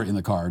ever in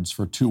the cards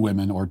for two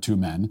women or two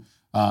men.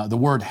 The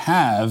word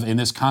have in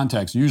this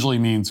context usually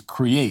means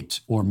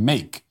create or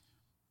make.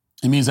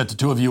 It means that the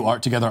two of you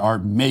are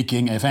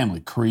making a family,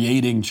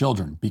 creating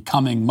children,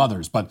 becoming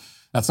mothers. But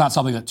that's not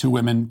something that two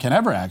women can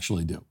ever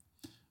actually do.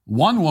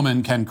 One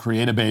woman can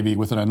create a baby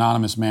with an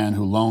anonymous man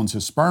who loans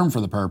his sperm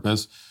for the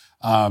purpose,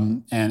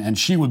 and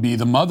she would be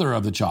the mother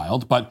of the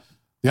child. But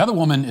the other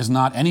woman is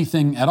not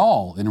anything at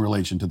all in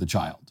relation to the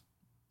child.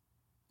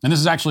 And this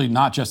is actually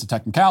not just a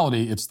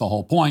technicality, it's the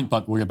whole point,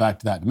 but we'll get back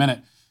to that in a minute.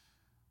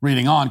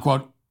 Reading on,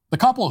 quote, the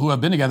couple who have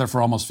been together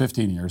for almost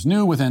 15 years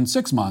knew within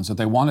 6 months that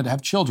they wanted to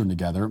have children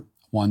together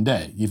one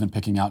day, even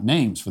picking out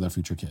names for their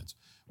future kids.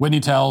 Whitney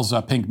tells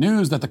Pink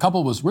News that the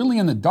couple was really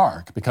in the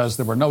dark because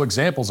there were no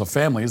examples of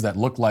families that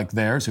looked like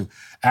theirs who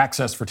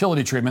accessed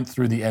fertility treatment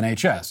through the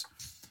NHS.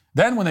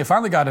 Then, when they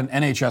finally got an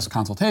NHS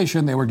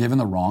consultation, they were given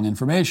the wrong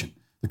information.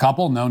 The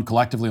couple, known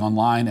collectively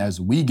online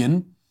as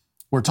Wiegand,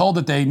 were told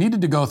that they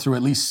needed to go through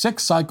at least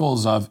 6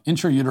 cycles of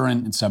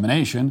intrauterine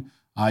insemination,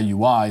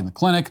 IUI, in the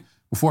clinic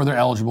before they're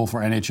eligible for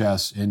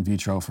NHS in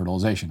vitro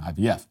fertilization,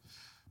 IVF.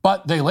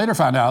 But they later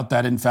found out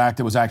that, in fact,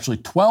 it was actually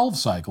 12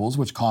 cycles,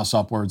 which costs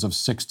upwards of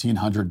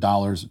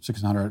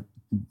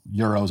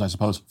 €1,600, I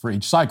suppose, for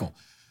each cycle.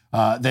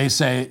 They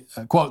say,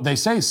 quote, they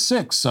say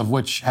 6 of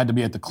which had to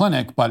be at the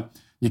clinic, but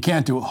you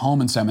can't do home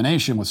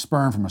insemination with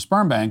sperm from a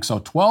sperm bank, so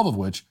 12 of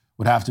which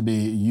would have to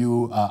be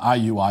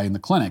IUI in the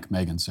clinic,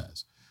 Megan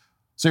says.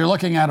 So you're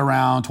looking at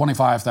around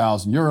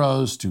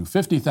 €25,000 to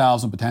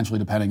 $50,000, potentially,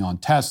 depending on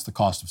tests, the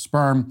cost of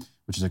sperm,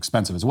 which is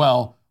expensive as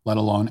well, let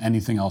alone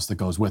anything else that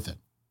goes with it.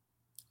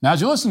 Now,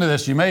 as you listen to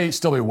this, you may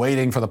still be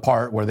waiting for the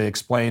part where they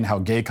explain how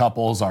gay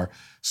couples are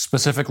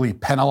specifically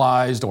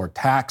penalized or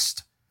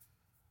taxed.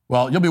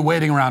 Well, you'll be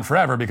waiting around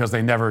forever because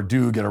they never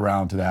do get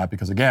around to that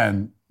because,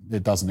 again,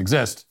 it doesn't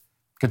exist.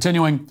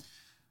 Continuing,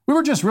 we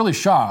were just really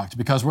shocked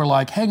because we're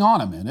like, hang on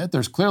a minute,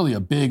 there's clearly a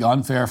big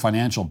unfair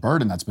financial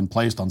burden that's been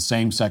placed on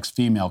same-sex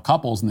female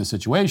couples in this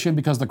situation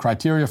because the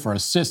criteria for a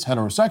cis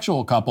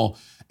heterosexual couple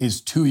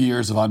is 2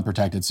 years of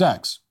unprotected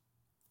sex.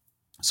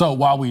 So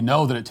while we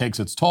know that it takes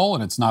its toll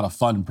and it's not a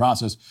fun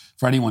process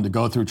for anyone to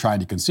go through trying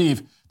to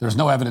conceive, there's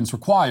no evidence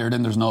required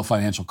and there's no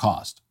financial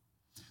cost.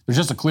 There's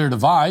just a clear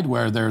divide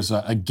where there's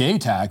a gay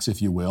tax,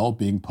 if you will,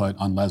 being put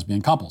on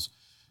lesbian couples.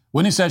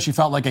 Whitney says she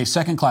felt like a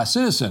second-class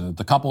citizen, that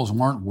the couples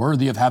weren't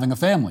worthy of having a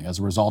family as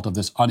a result of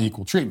this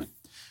unequal treatment.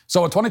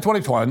 So in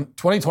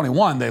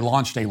 2021, they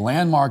launched a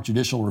landmark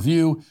judicial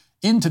review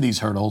into these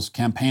hurdles,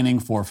 campaigning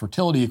for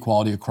fertility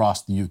equality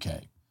across the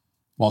UK.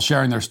 While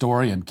sharing their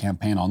story and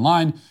campaign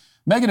online,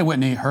 Megan and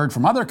Whitney heard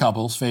from other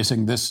couples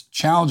facing this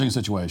challenging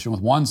situation,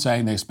 with one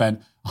saying they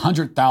spent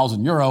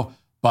 €100,000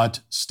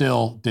 but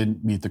still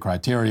didn't meet the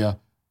criteria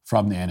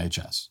from the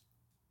NHS.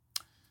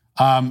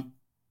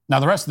 Now,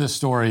 the rest of this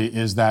story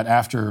is that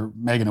after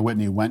Megan and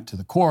Whitney went to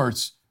the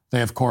courts,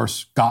 they, of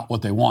course, got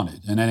what they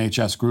wanted. An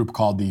NHS group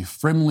called the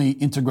Frimley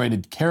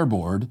Integrated Care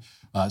Board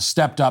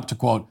stepped up to,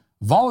 quote,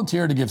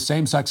 volunteer to give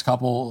same-sex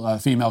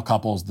female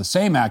couples the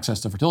same access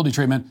to fertility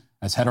treatment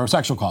as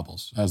heterosexual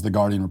couples, as The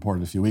Guardian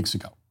reported a few weeks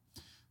ago.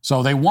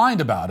 So they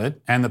whined about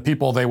it, and the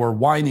people they were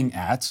whining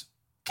at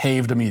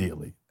caved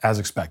immediately, as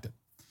expected.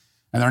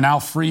 And they're now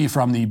free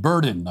from the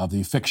burden of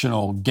the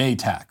fictional gay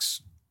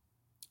tax.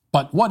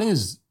 But what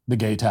is the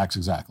gay tax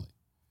exactly?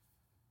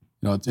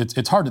 You know,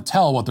 it's hard to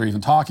tell what they're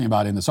even talking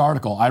about in this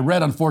article. I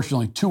read,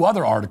 unfortunately, 2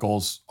 other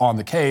articles on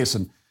the case,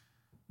 and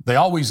they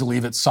always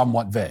leave it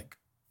somewhat vague.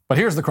 But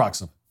here's the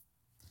crux of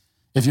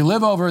it. If you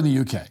live over in the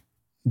UK,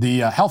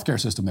 the healthcare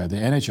system there, the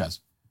NHS,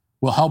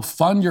 will help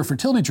fund your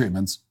fertility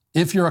treatments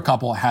if you're a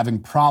couple having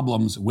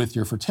problems with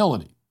your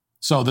fertility.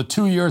 So the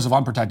 2 years of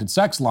unprotected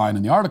sex line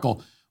in the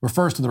article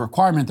refers to the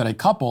requirement that a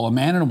couple, a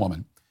man and a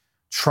woman,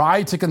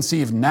 try to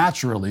conceive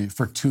naturally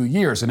for 2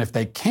 years. And if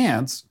they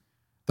can't,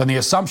 then the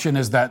assumption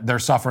is that they're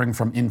suffering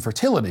from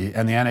infertility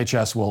and the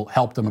NHS will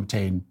help them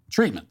obtain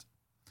treatment.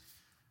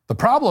 The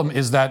problem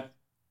is that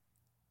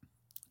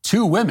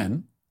 2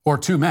 women or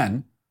 2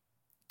 men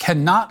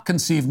cannot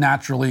conceive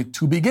naturally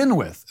to begin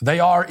with. They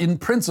are, in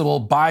principle,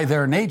 by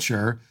their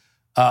nature,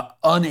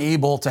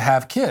 unable to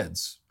have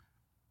kids.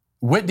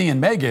 Whitney and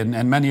Megan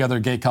and many other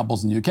gay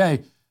couples in the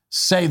UK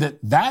say that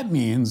that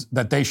means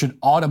that they should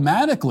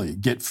automatically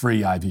get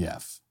free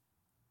IVF.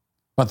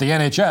 But the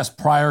NHS,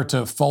 prior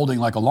to folding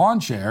like a lawn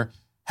chair,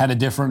 had a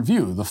different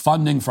view. The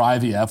funding for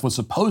IVF was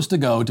supposed to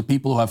go to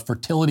people who have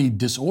fertility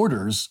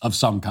disorders of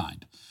some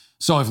kind.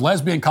 So if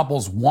lesbian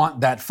couples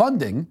want that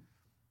funding,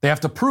 they have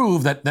to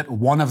prove that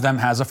one of them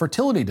has a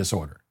fertility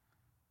disorder.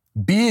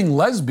 Being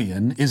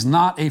lesbian is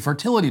not a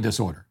fertility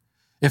disorder.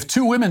 If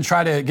 2 women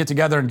try to get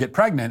together and get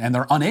pregnant and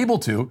they're unable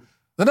to,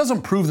 that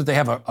doesn't prove that they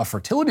have a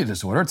fertility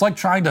disorder. It's like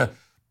trying to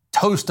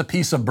toast a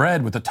piece of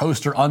bread with the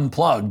toaster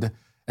unplugged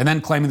and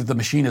then claiming that the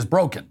machine is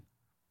broken.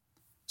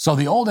 So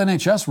the old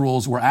NHS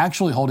rules were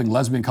actually holding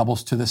lesbian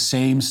couples to the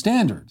same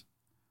standard.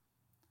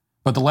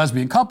 But the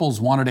lesbian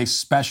couples wanted a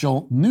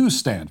special new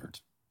standard,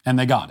 and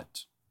they got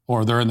it.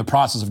 Or they're in the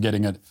process of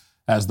getting it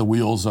as the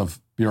wheels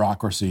of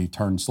bureaucracy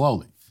turn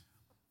slowly.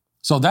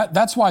 So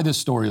that's why this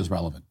story is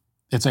relevant.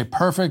 It's a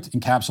perfect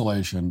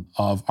encapsulation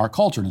of our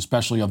culture, and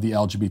especially of the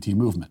LGBT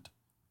movement.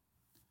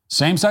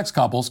 Same-sex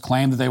couples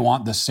claim that they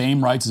want the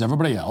same rights as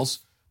everybody else,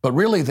 but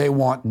really they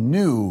want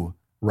new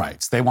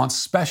rights. They want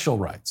special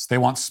rights. They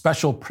want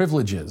special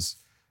privileges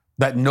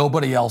that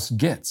nobody else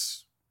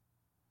gets.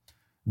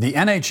 The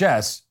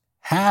NHS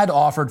had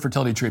offered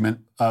fertility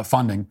treatment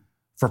funding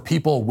for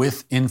people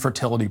with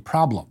infertility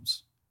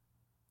problems.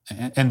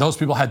 And those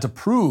people had to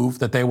prove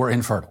that they were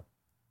infertile.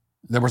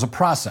 There was a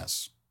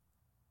process.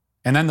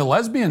 And then the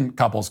lesbian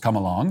couples come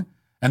along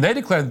and they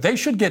declare that they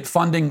should get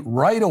funding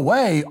right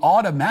away,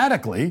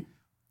 automatically,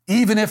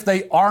 even if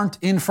they aren't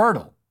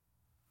infertile.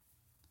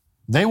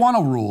 They want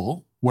a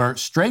rule where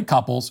straight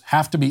couples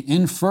have to be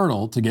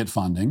infertile to get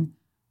funding,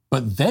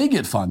 but they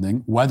get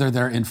funding whether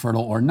they're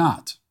infertile or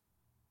not.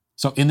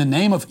 So in the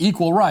name of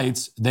equal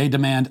rights, they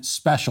demand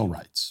special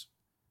rights.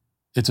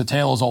 It's a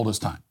tale as old as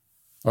time,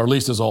 or at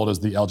least as old as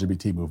the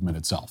LGBT movement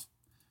itself.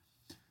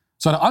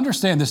 So to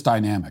understand this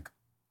dynamic,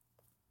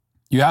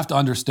 you have to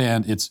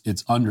understand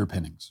its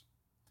underpinnings.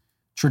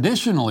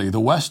 Traditionally, the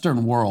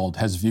Western world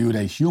has viewed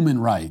a human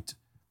right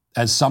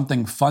as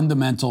something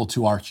fundamental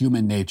to our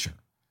human nature.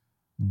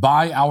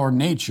 By our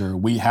nature,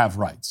 we have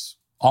rights.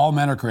 All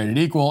men are created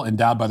equal,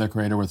 endowed by their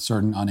Creator with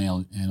certain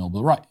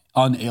unalienable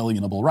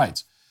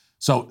rights.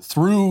 So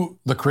through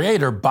the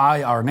Creator,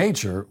 by our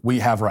nature, we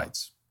have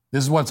rights.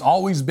 This is what's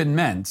always been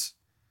meant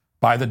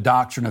by the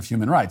doctrine of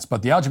human rights.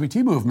 But the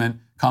LGBT movement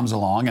comes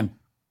along and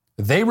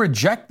they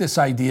reject this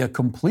idea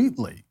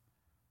completely.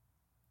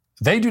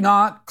 They do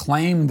not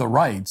claim the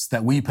rights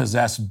that we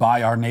possess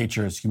by our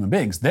nature as human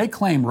beings. They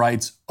claim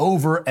rights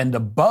over and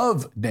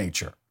above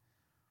nature.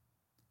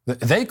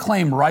 They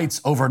claim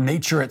rights over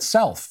nature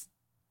itself.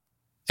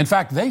 In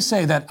fact, they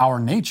say that our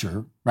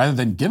nature, rather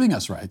than giving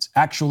us rights,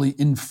 actually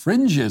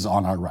infringes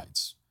on our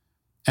rights.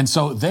 And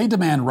so they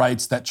demand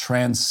rights that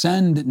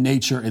transcend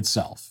nature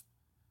itself.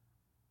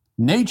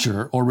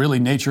 Nature, or really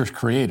nature's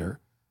creator,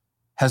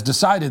 has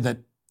decided that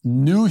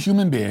new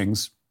human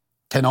beings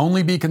can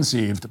only be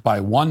conceived by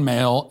one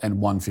male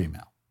and one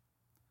female.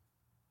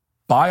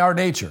 By our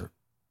nature,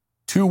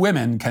 two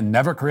women can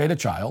never create a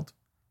child,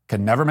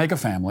 can never make a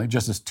family,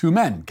 just as two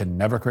men can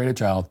never create a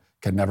child,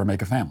 can never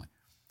make a family.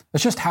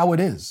 That's just how it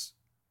is.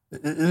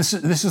 This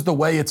is the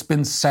way it's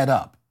been set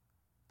up.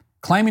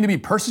 Claiming to be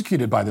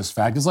persecuted by this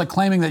fact is like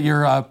claiming that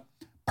you're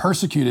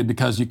persecuted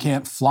because you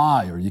can't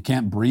fly or you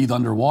can't breathe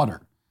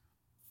underwater.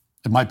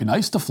 It might be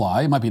nice to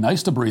fly. It might be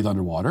nice to breathe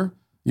underwater.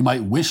 You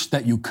might wish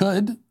that you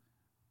could.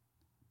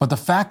 But the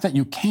fact that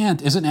you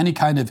can't isn't any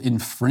kind of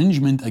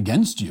infringement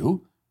against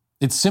you.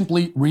 It's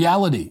simply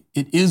reality.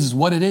 It is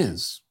what it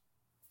is.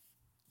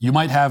 You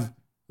might have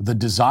the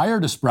desire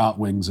to sprout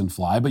wings and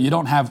fly, but you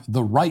don't have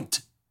the right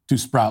to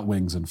sprout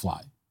wings and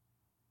fly.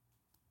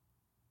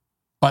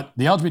 But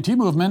the LGBT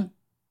movement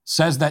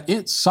says that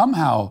it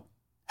somehow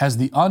has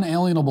the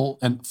unalienable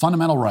and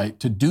fundamental right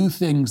to do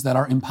things that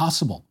are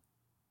impossible.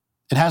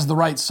 It has the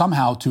right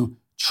somehow to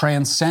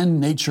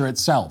transcend nature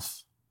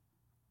itself.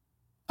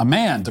 A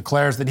man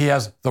declares that he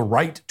has the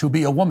right to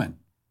be a woman.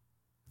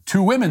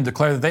 Two women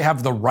declare that they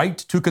have the right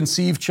to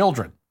conceive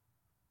children.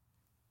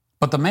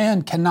 But the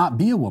man cannot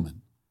be a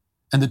woman,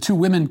 and the two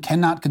women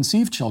cannot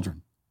conceive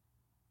children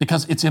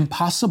because it's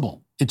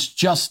impossible. It's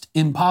just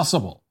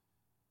impossible.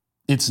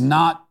 It's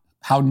not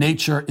how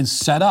nature is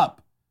set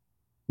up,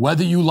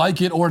 whether you like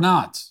it or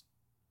not.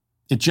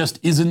 It just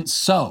isn't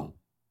so.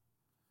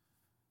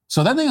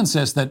 So then they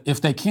insist that if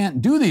they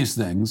can't do these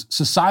things,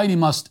 society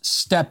must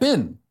step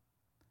in.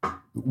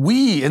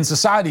 We in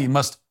society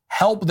must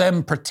help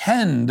them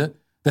pretend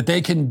that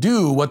they can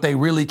do what they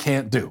really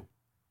can't do.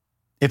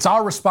 It's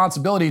our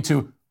responsibility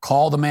to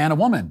call the man a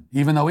woman,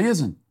 even though he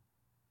isn't.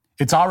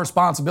 It's our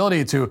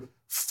responsibility to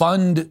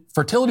fund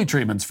fertility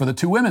treatments for the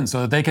two women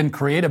so that they can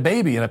create a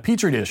baby in a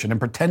petri dish and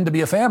pretend to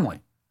be a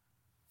family.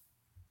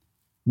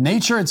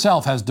 Nature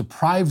itself has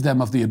deprived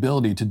them of the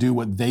ability to do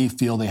what they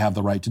feel they have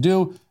the right to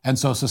do, and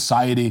so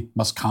society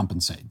must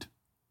compensate.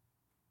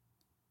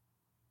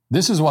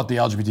 This is what the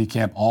LGBT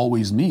camp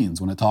always means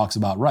when it talks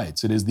about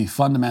rights. It is the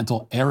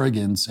fundamental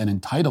arrogance and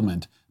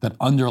entitlement that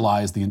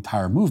underlies the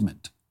entire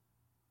movement.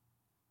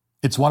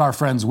 It's what our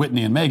friends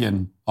Whitney and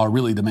Meghan are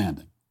really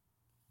demanding.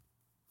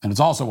 And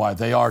it's also why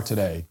they are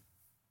today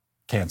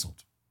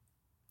canceled.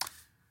 And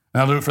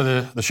that'll do it for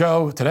the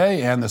show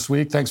today and this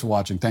week. Thanks for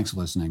watching. Thanks for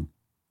listening.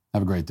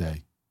 Have a great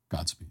day.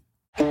 Godspeed.